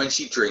lot. So when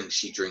she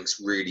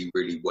drinks really,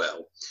 really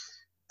well.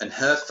 And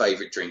her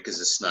favourite drink is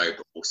a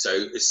Snowball.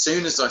 So as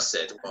soon as I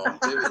said, well, I'm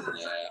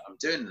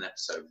doing an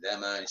episode with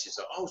Emma, and she's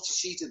like, oh, did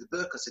she do the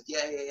book? I said,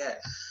 yeah.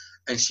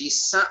 And she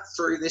sat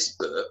through this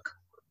book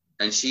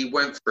and she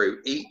went through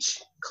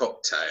each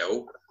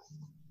cocktail,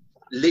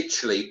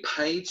 literally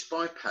page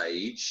by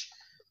page.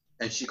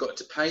 And she got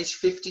to page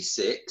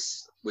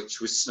 56, which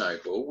was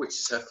Snowball, which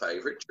is her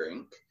favourite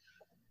drink.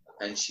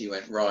 And she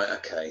went, right,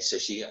 okay. So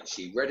she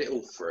read it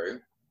all through.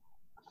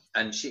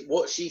 And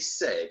what she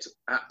said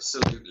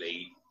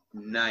absolutely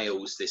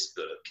nails this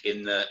book,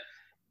 in that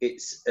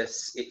it's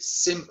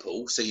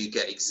simple, so you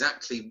get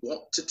exactly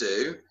what to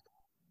do.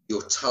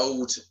 You're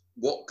told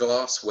what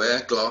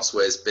glassware.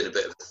 Glassware's been a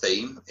bit of a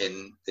theme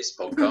in this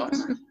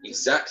podcast.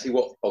 Exactly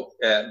what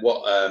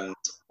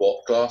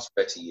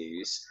glassware to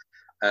use,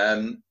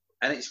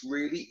 and it's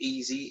really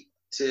easy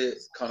to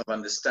kind of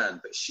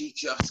understand. But she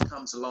just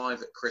comes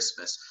alive at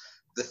Christmas.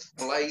 The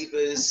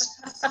flavors.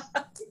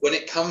 When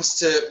it comes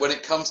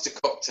to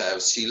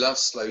cocktails, she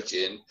loves sloe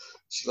gin.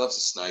 She loves a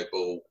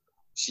Snowball.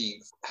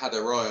 She had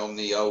her eye on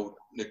the old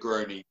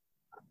Negroni.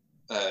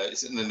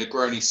 Is it the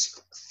Negroni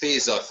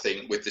Fizz, I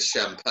think, with the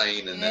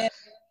champagne and that.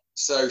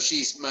 So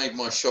she's made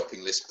my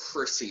shopping list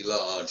pretty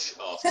large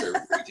after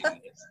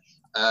reading this.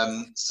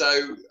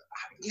 So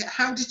yeah,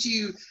 how did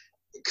you?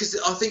 Because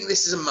I think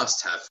this is a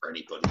must-have for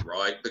anybody,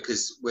 right?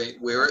 Because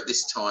we're at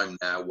this time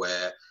now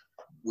where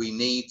we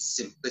need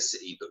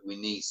simplicity, but we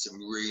need some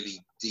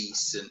really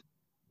decent,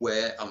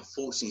 where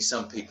unfortunately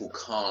some people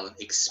can't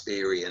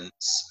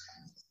experience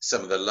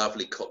some of the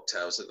lovely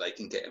cocktails that they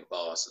can get in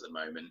bars at the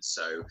moment.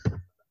 So,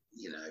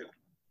 you know,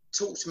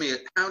 talk to me,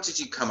 how did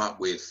you come up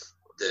with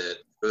the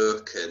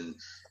book? And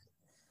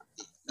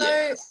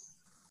so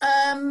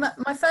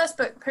my first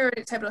book,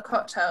 Periodic Table of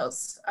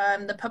Cocktails,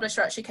 the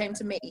publisher actually came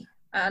to me,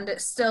 and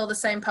it's still the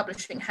same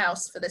publishing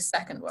house for this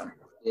second one.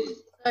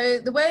 So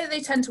the way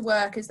they tend to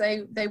work is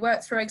they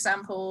work through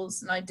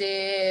examples and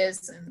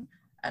ideas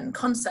and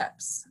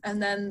concepts,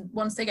 and then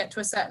once they get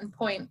to a certain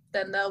point,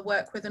 then they'll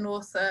work with an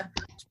author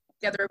to put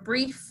together a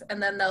brief,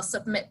 and then they'll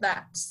submit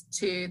that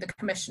to the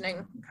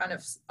commissioning kind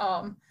of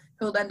arm,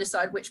 who will then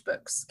decide which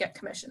books get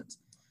commissioned.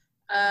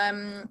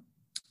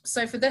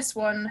 So for this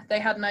one, they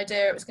had an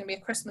idea it was going to be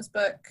a Christmas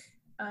book,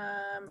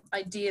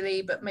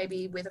 ideally, but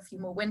maybe with a few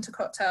more winter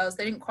cocktails.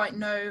 They didn't quite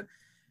know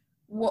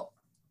what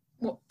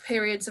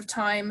periods of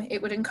time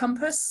it would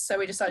encompass, so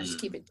we decided to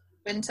keep it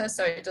winter,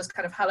 so it does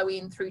kind of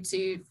Halloween through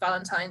to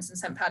Valentine's and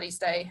St. Paddy's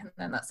Day, and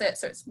then that's it.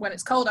 So it's when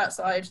it's cold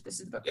outside,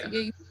 this is the book for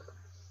you.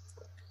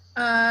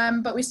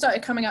 But we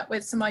started coming up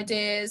with some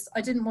ideas.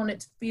 I didn't want it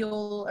to be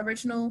all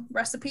original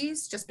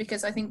recipes, just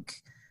because I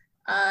think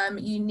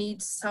you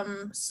need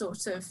some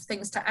sort of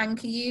things to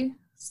anchor you,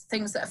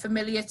 things that are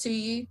familiar to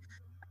you,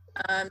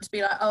 to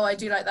be like, oh, I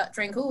do like that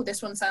drink. Oh,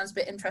 this one sounds a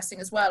bit interesting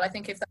as well. I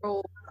think if they're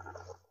all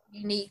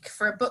unique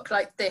for a book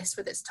like this,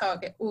 with its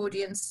target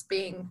audience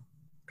being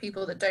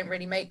people that don't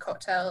really make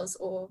cocktails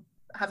or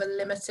have a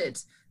limited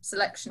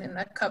selection in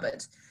their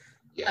cupboard,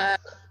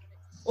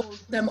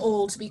 them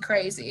all to be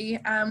crazy.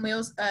 And we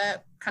also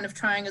kind of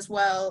trying as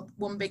well,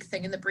 one big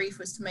thing in the brief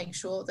was to make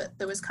sure that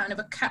there was kind of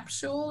a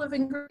capsule of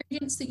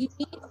ingredients that you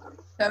need.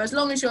 So as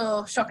long as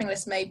your shopping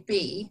list may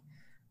be,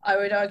 I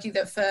would argue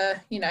that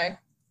for, you know,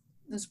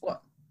 there's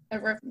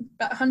over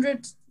about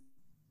 100,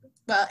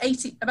 well,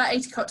 80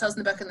 cocktails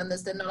in the book, and then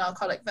there's the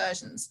non-alcoholic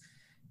versions.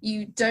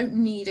 You don't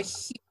need a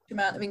huge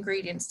amount of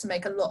ingredients to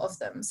make a lot of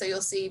them. So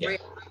you'll see throughout,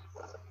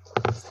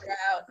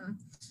 and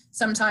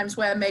sometimes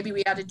where maybe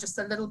we added just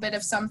a little bit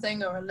of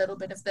something or a little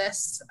bit of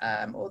this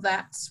or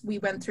that, we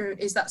went through,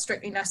 is that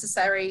strictly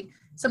necessary?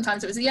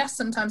 Sometimes it was a yes,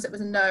 sometimes it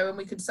was a no, and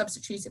we could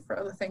substitute it for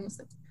other things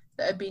that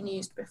had been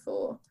used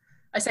before.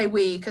 I say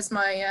we because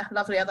my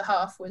lovely other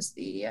half was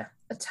the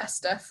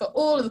tester for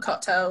all of the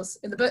cocktails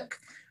in the book,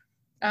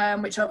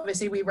 which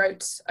obviously we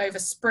wrote over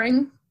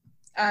spring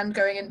and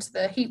going into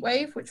the heat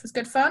wave, which was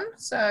good fun.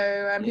 So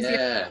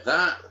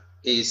that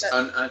is,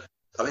 I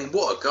mean,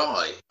 what a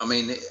guy. I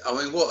mean,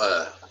 what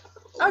a...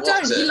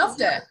 He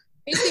loved it.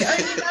 He's the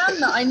only man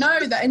that I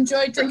know that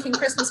enjoyed drinking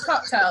Christmas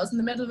cocktails in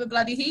the middle of a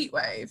bloody heat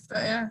wave.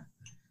 But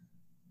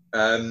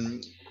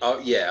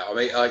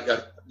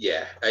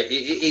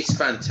it's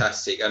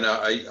fantastic. And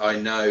I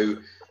know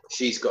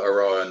she's got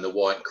her eye on the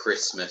white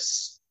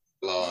Christmas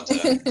larder.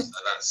 So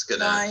that's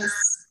gonna...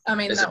 Nice. I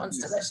mean, that one's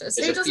delicious.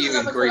 Who doesn't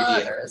love a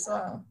colada as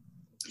well?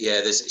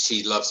 Yeah,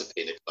 she loves a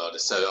pina colada.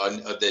 So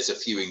there's a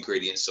few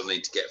ingredients I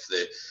need to get for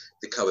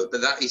the cupboard.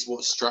 But that is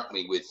what struck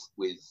me with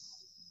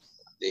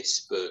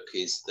this book,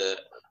 is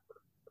that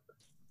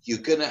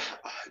you'd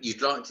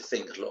like to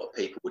think a lot of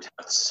people would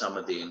have some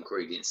of the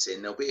ingredients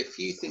in. There'll be a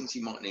few things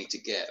you might need to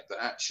get, but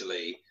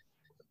actually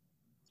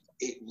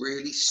it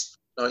really,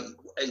 like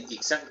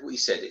exactly what you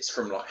said, it's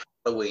from like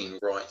Halloween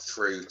right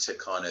through to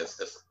kind of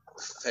the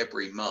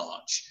February,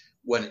 March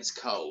when it's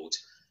cold.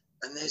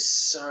 And there's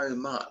so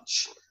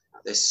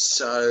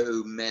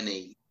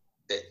many,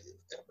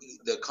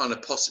 the kind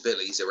of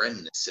possibilities are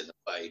endless in a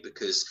way,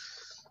 because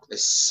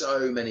there's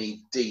so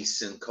many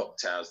decent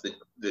cocktails.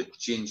 The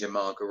ginger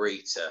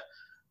margarita,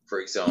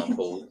 for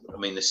example. I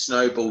mean, the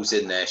Snowball's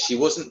in there. She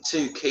wasn't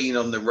too keen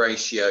on the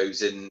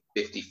ratios in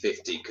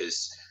 50-50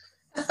 because,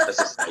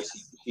 as I say,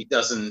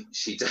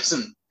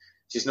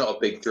 she's not a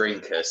big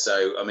drinker.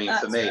 So, I mean,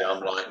 for me,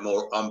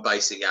 I'm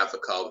basically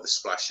avocado with a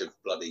splash of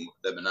bloody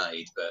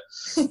lemonade. But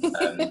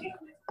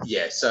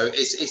yeah, so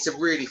it's a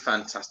really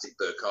fantastic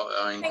book.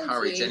 I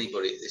encourage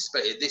anybody,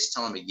 especially at this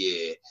time of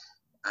year,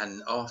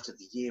 and after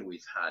the year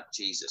we've had,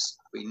 Jesus,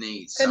 we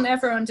need. Couldn't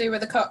everyone do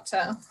with a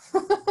cocktail?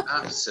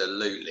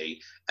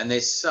 Absolutely. And there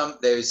is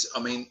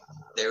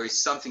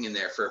something in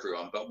there for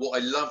everyone. But what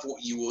I love,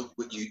 what you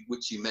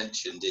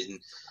mentioned,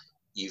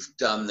 you've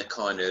done the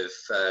kind of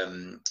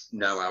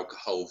no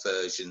alcohol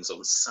versions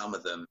on some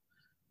of them,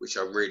 which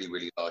I really,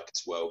 really like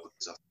as well.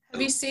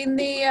 Have you seen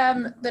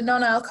the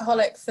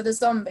non-alcoholic for the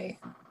zombie?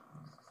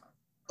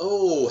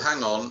 Oh,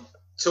 hang on.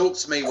 Talk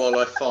to me while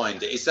I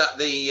find it. Is that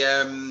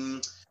the...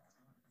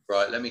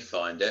 Right, let me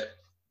find it.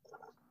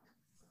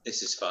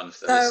 This is fun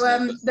for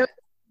the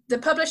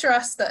publisher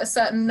asked that a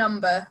certain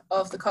number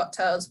of the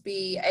cocktails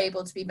be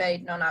able to be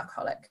made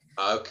non-alcoholic.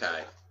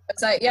 Okay.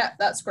 It's like, yeah,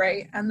 that's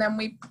great. And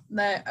then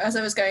as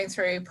I was going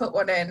through, put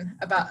one in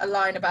about a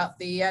line about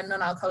the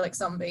non-alcoholic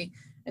zombie,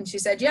 and she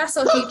said, "Yes,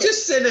 I'll keep it." I've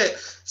just seen it.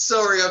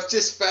 Sorry, I've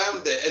just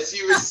found it as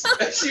you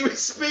were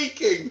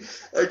speaking.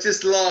 I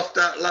just laughed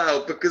out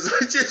loud because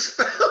I just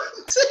found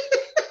it.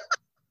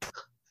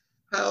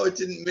 How I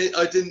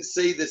didn't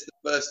see this the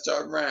first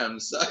time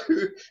round. So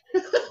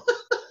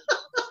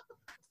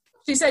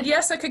she said,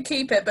 yes, I could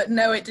keep it, but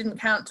no, it didn't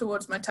count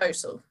towards my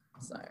total.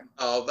 So.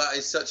 Oh, that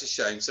is such a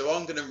shame. So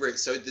I'm going to read.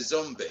 So the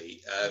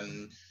zombie,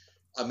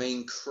 I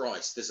mean,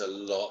 Christ, there's a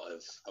lot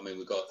of, I mean,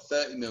 we've got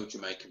 30ml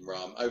Jamaican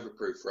rum,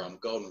 overproof rum,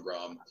 golden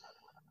rum,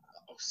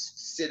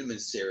 cinnamon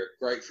syrup,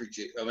 grapefruit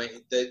juice. I mean,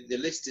 the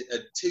list are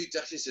 2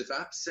 dashes of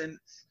absinthe,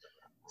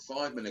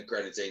 5 ml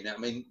grenadine. Now, I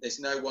mean, there's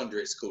no wonder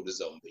it's called a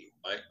zombie,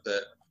 right?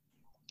 But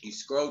you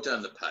scroll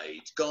down the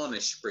page,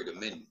 garnish sprig of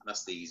mint.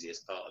 That's the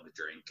easiest part of the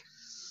drink.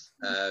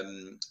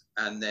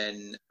 And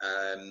then,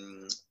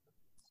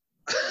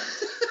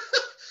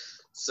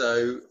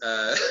 so,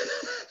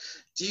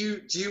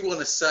 do you want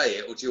to say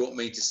it, or do you want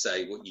me to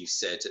say what you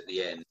said at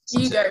the end?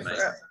 You go for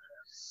it.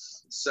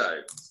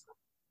 So,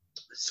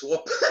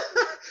 swap,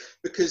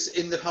 because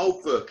in the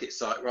whole book,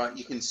 it's like, right,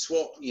 you can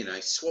swap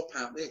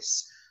out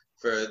this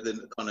for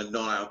the kind of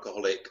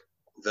non-alcoholic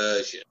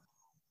version.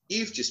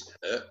 You've just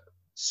put,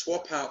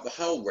 swap out the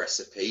whole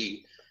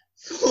recipe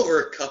for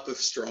a cup of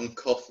strong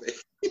coffee.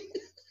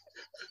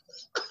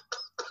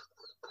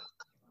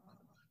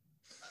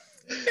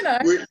 You know.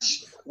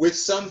 Which,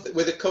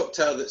 with a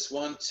cocktail that's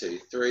 1, 2,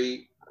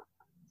 3,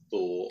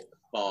 4,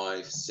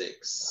 5,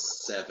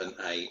 6, 7,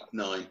 8,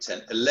 9,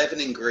 10, 11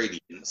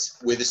 ingredients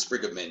with a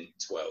sprig of mint,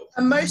 12.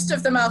 And most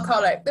of them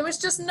alcoholic. There was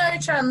just no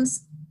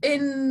chance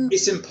in...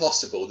 It's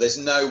impossible. There's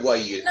no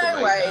way you'd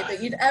No way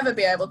that you'd ever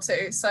be able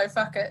to. So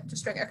fuck it.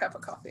 Just drink a cup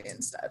of coffee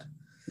instead.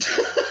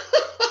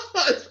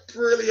 That's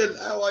brilliant.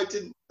 How I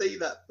didn't see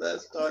that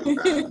first time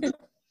round.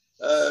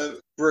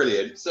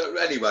 Brilliant. So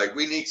anyway,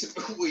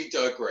 we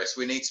digress.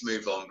 We need to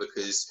move on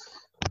because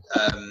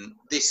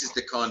this is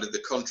the kind of the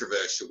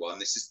controversial one.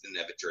 This is the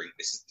never drink.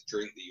 This is the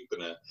drink that you're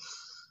going to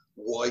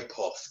wipe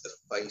off the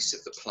face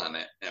of the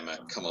planet. Emma,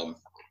 come on.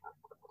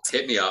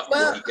 Hit me up. What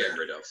are you getting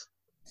rid of?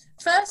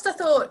 First, I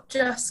thought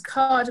just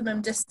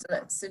cardamom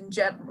distillates in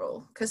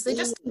general, because they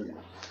just...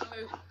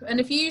 And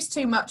if you use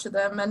too much of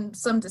them, and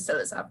some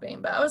distillates have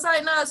been, but I was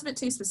like, no, it's a bit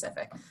too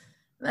specific.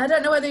 I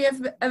don't know whether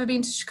you've ever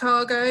been to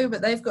Chicago,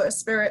 but they've got a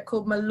spirit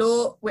called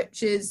Malort,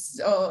 which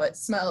is, it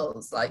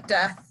smells like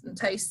death and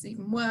tastes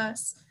even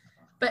worse.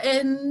 But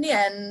in the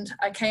end,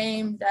 I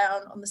came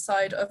down on the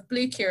side of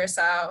blue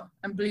Curacao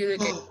and blue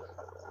Lagoon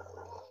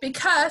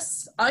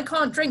because I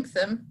can't drink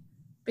them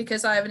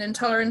because I have an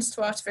intolerance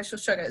to artificial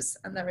sugars.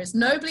 And there is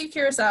no blue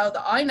Curacao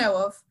that I know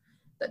of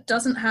that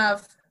doesn't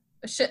have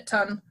a shit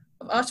ton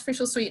of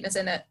artificial sweetness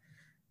in it.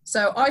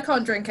 So I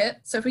can't drink it.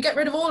 So if we get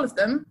rid of all of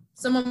them,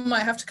 someone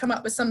might have to come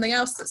up with something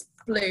else that's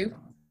blue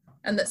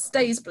and that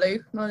stays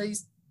blue, one of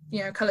these,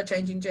 colour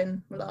changing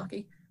gin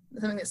malarkey,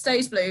 something that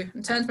stays blue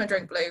and turns my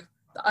drink blue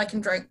that I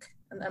can drink,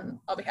 and then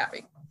I'll be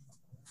happy.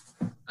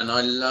 And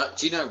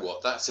do you know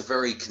what? That's a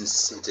very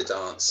considered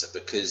answer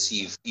because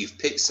you've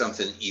picked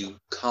something that you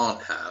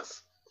can't have,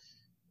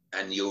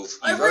 and you've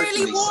I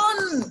really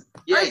won.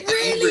 Yeah, I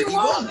really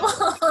won.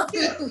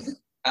 Yeah.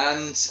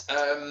 And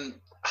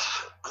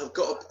I've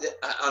got,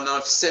 and I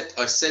said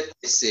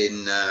this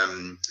in,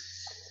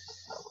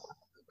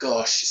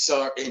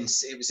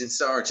 it was in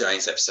Sarah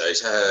Jane's episode.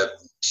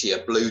 She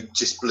had blue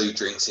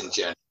drinks in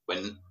general.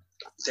 When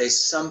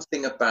there's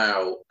something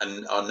about,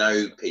 and I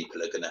know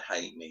people are going to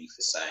hate me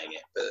for saying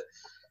it, but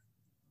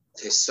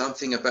there's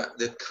something about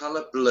the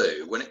colour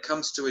blue. When it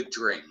comes to a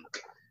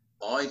drink,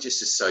 I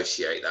just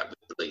associate that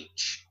with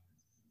bleach.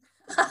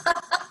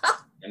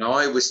 And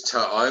I was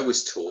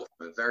taught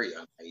from a very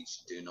young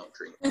age to do not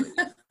drink bleach.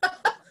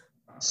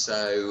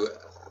 So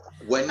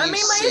when my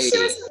issue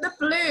isn't the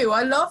blue.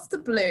 I love the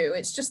blue.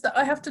 It's just that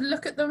I have to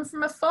look at them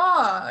from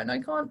afar and I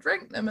can't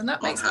drink them, and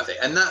that makes me... it.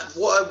 And that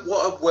what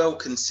a well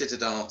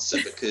considered answer,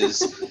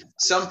 because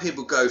some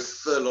people go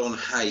full on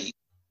hate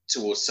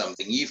towards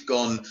something. You've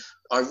gone,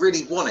 I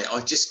really want it.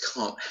 I just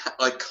can't.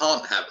 I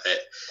can't have it,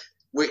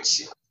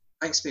 which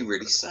makes me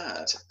really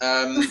sad. So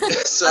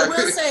I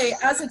will say,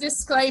 as a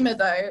disclaimer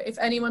though, if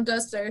anyone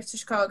does go to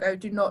Chicago,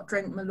 do not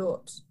drink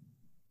Malort.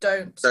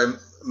 Don't. So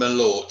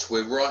Malort,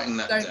 we're writing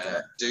that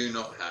down. Do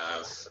not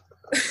have.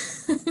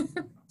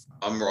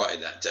 I'm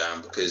writing that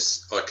down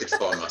because I could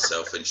find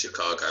myself in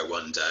Chicago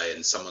one day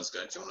and someone's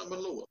going, do you want a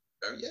Malort?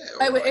 Go,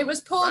 yeah. Right. It was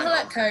Paul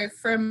Haletko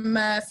from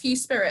Few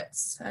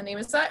Spirits, and he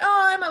was like,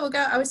 oh, Emma, we'll go.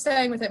 I was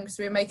staying with him because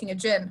we were making a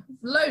gin.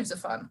 Loads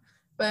of fun.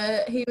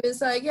 But he was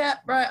like, yeah,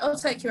 right, I'll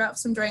take you out for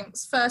some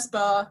drinks. First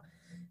bar.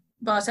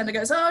 Bartender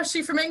goes, oh, is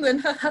she from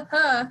England? Ha ha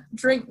ha.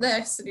 Drink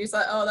this. And he's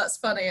like, oh, that's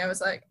funny. I was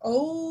like,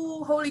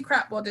 oh, holy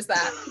crap, what is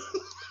that?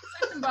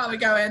 Second bar we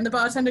go in, the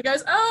bartender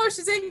goes, oh,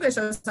 she's English.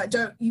 I was like,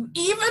 don't you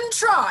even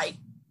try.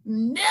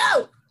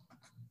 No.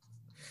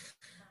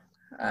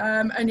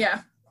 And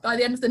yeah, by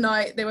the end of the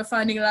night, they were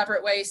finding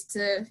elaborate ways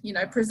to,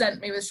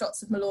 present me with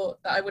shots of Malort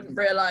that I wouldn't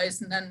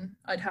realise, and then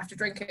I'd have to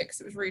drink it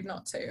because it was rude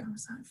not to. I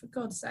was like, for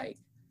God's sake.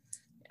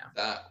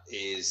 That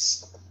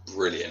is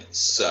brilliant.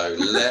 So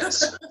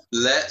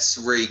let's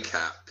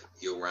recap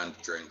your round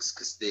of drinks,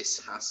 because this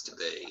has to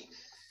be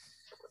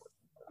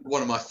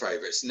one of my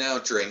favourites. Now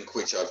drink,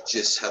 which I've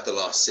just had the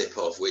last sip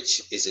of,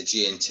 which is a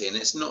G&T, and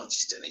it's not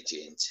just any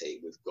G&T.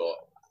 We've got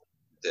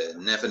the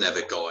Never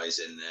Never guys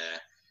in there.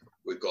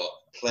 We've got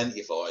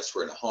plenty of ice.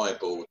 We're in a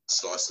highball,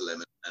 slice of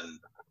lemon, and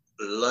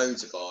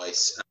loads of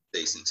ice and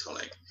decent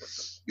tonic.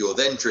 Your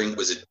then drink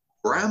was a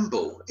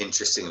Bramble,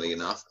 interestingly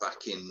enough,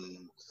 back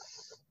in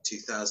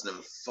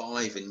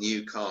 2005 in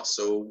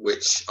Newcastle,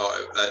 which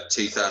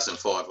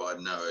 2005 I had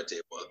no idea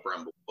what a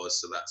Bramble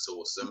was, so that's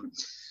awesome.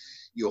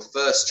 Your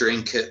first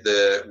drink at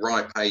the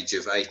ripe age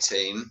of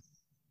 18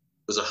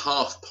 was a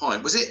half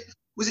pint. Was it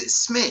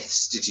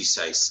Smith's, did you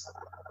say?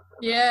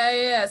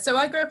 Yeah. So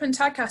I grew up in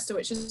Tadcaster,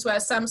 which is where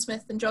Sam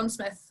Smith and John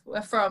Smith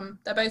were from.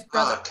 They're both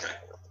brothers. Okay.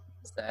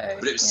 So,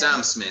 but it was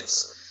Sam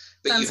Smith's.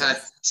 But Sam you had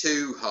Smith.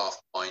 2 half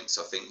pints,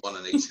 I think, one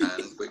in each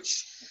hand,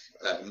 which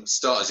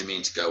started you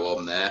mean to go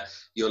on there.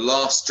 Your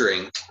last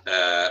drink,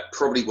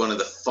 probably one of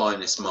the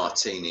finest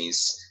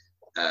martinis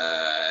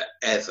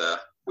ever,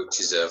 which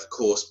is, of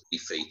course,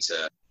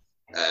 Beefeater,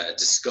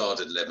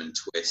 discarded lemon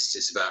twist.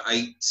 It's about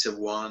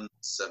 8-1,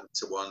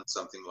 7-1,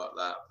 something like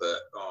that. But,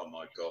 oh,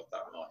 my God,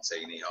 that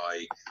martini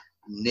I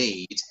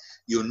need.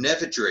 Your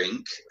never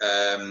drink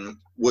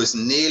was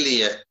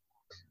nearly a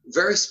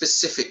very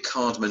specific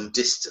cardamom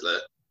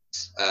distillate.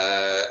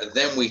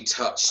 Then we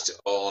touched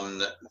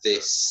on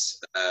this.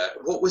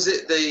 What was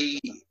it? The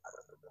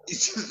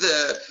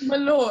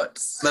Malort.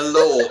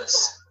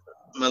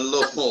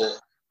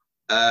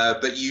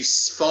 But you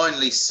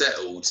finally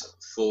settled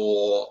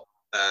for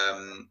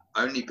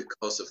only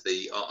because of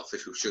the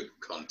artificial sugar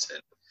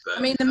content. But,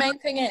 I mean, the main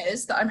thing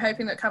is that I'm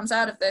hoping that comes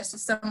out of this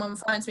is someone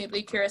finds me a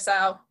blue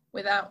curacao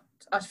without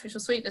artificial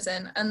sweeteners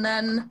in, and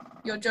then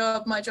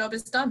my job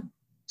is done.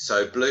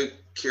 So blue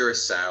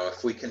curacao,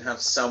 if we can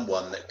have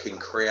someone that can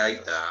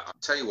create that, I'll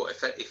tell you what,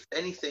 if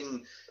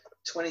anything,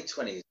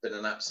 2020 has been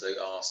an absolute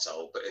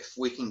arsehole, but if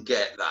we can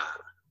get that,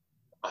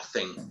 I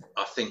think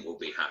we'll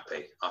be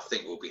happy. I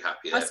think we'll be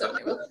happy there. I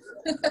certainly will.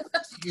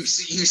 You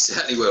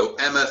certainly will.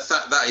 Emma,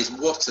 that is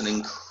what an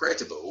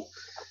incredible,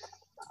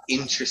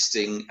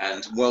 interesting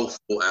and well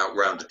thought out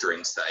round of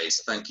drinks that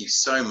is. Thank you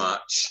so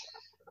much.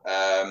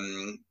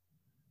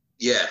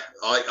 Yeah,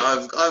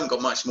 I haven't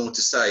got much more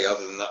to say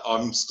other than that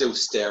I'm still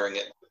staring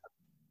at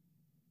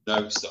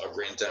notes that I've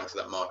written down for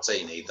that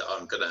martini that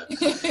I'm going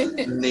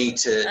to need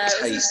to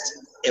taste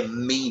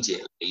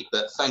immediately.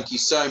 But thank you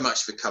so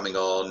much for coming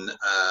on.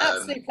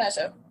 Absolute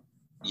pleasure.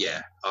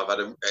 Yeah,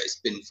 it's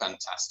been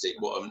fantastic.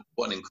 What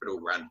an incredible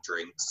round of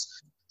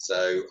drinks.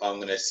 So I'm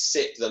going to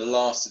sip the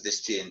last of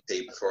this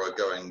G&T before I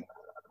go and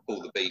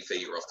pull the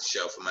Beefeater off the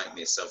shelf and make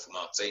myself a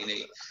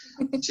martini.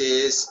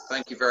 Cheers.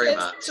 Thank you very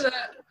much.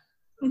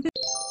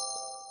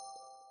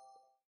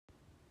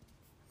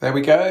 There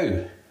we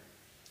go.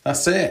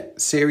 That's it.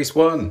 Series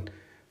 1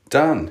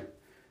 done.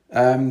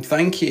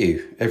 Thank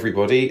you,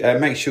 everybody.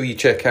 Make sure you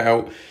check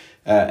out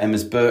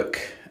Emma's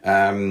book.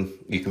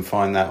 You can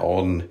find that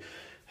on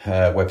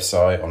her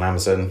website on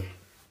Amazon.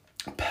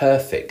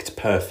 Perfect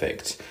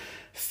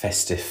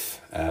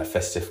festive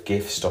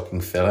gift,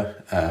 stocking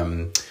filler.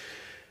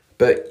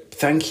 But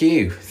thank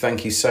you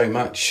so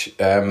much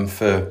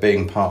for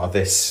being part of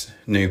this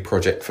new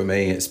project for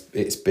me.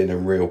 It's been a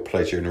real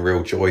pleasure and a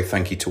real joy.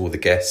 Thank you to all the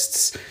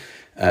guests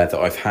that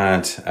I've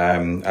had.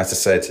 As I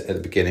said at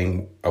the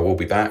beginning, I will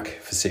be back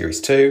for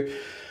Series 2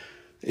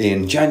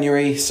 in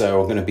January, so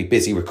I'm going to be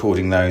busy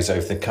recording those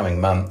over the coming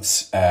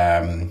months.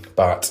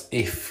 But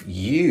if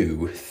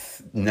you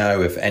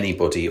know of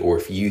anybody, or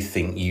if you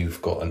think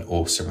you've got an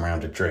awesome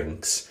round of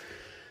drinks,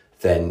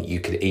 then you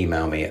can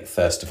email me at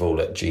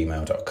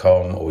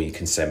thirstofall@gmail.com, or you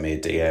can send me a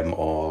DM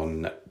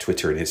on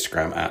Twitter and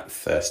Instagram at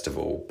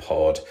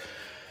thirstofallpod.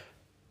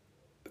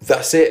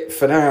 That's it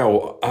for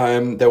now.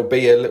 There'll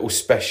be a little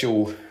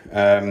special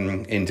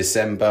in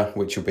December,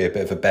 which will be a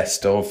bit of a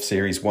best of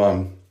Series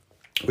 1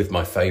 with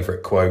my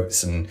favourite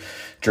quotes and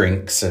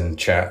drinks and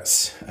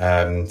chats.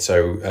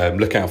 So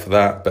look out for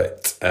that.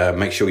 But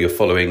make sure you're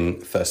following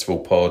Thirst of All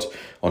Pod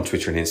on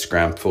Twitter and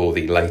Instagram for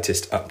the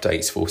latest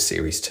updates for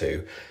Series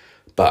 2.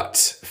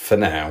 But for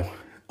now,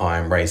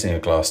 I'm raising a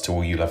glass to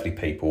all you lovely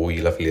people, all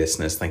you lovely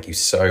listeners. Thank you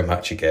so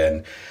much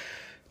again.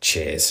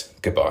 Cheers.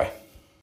 Goodbye.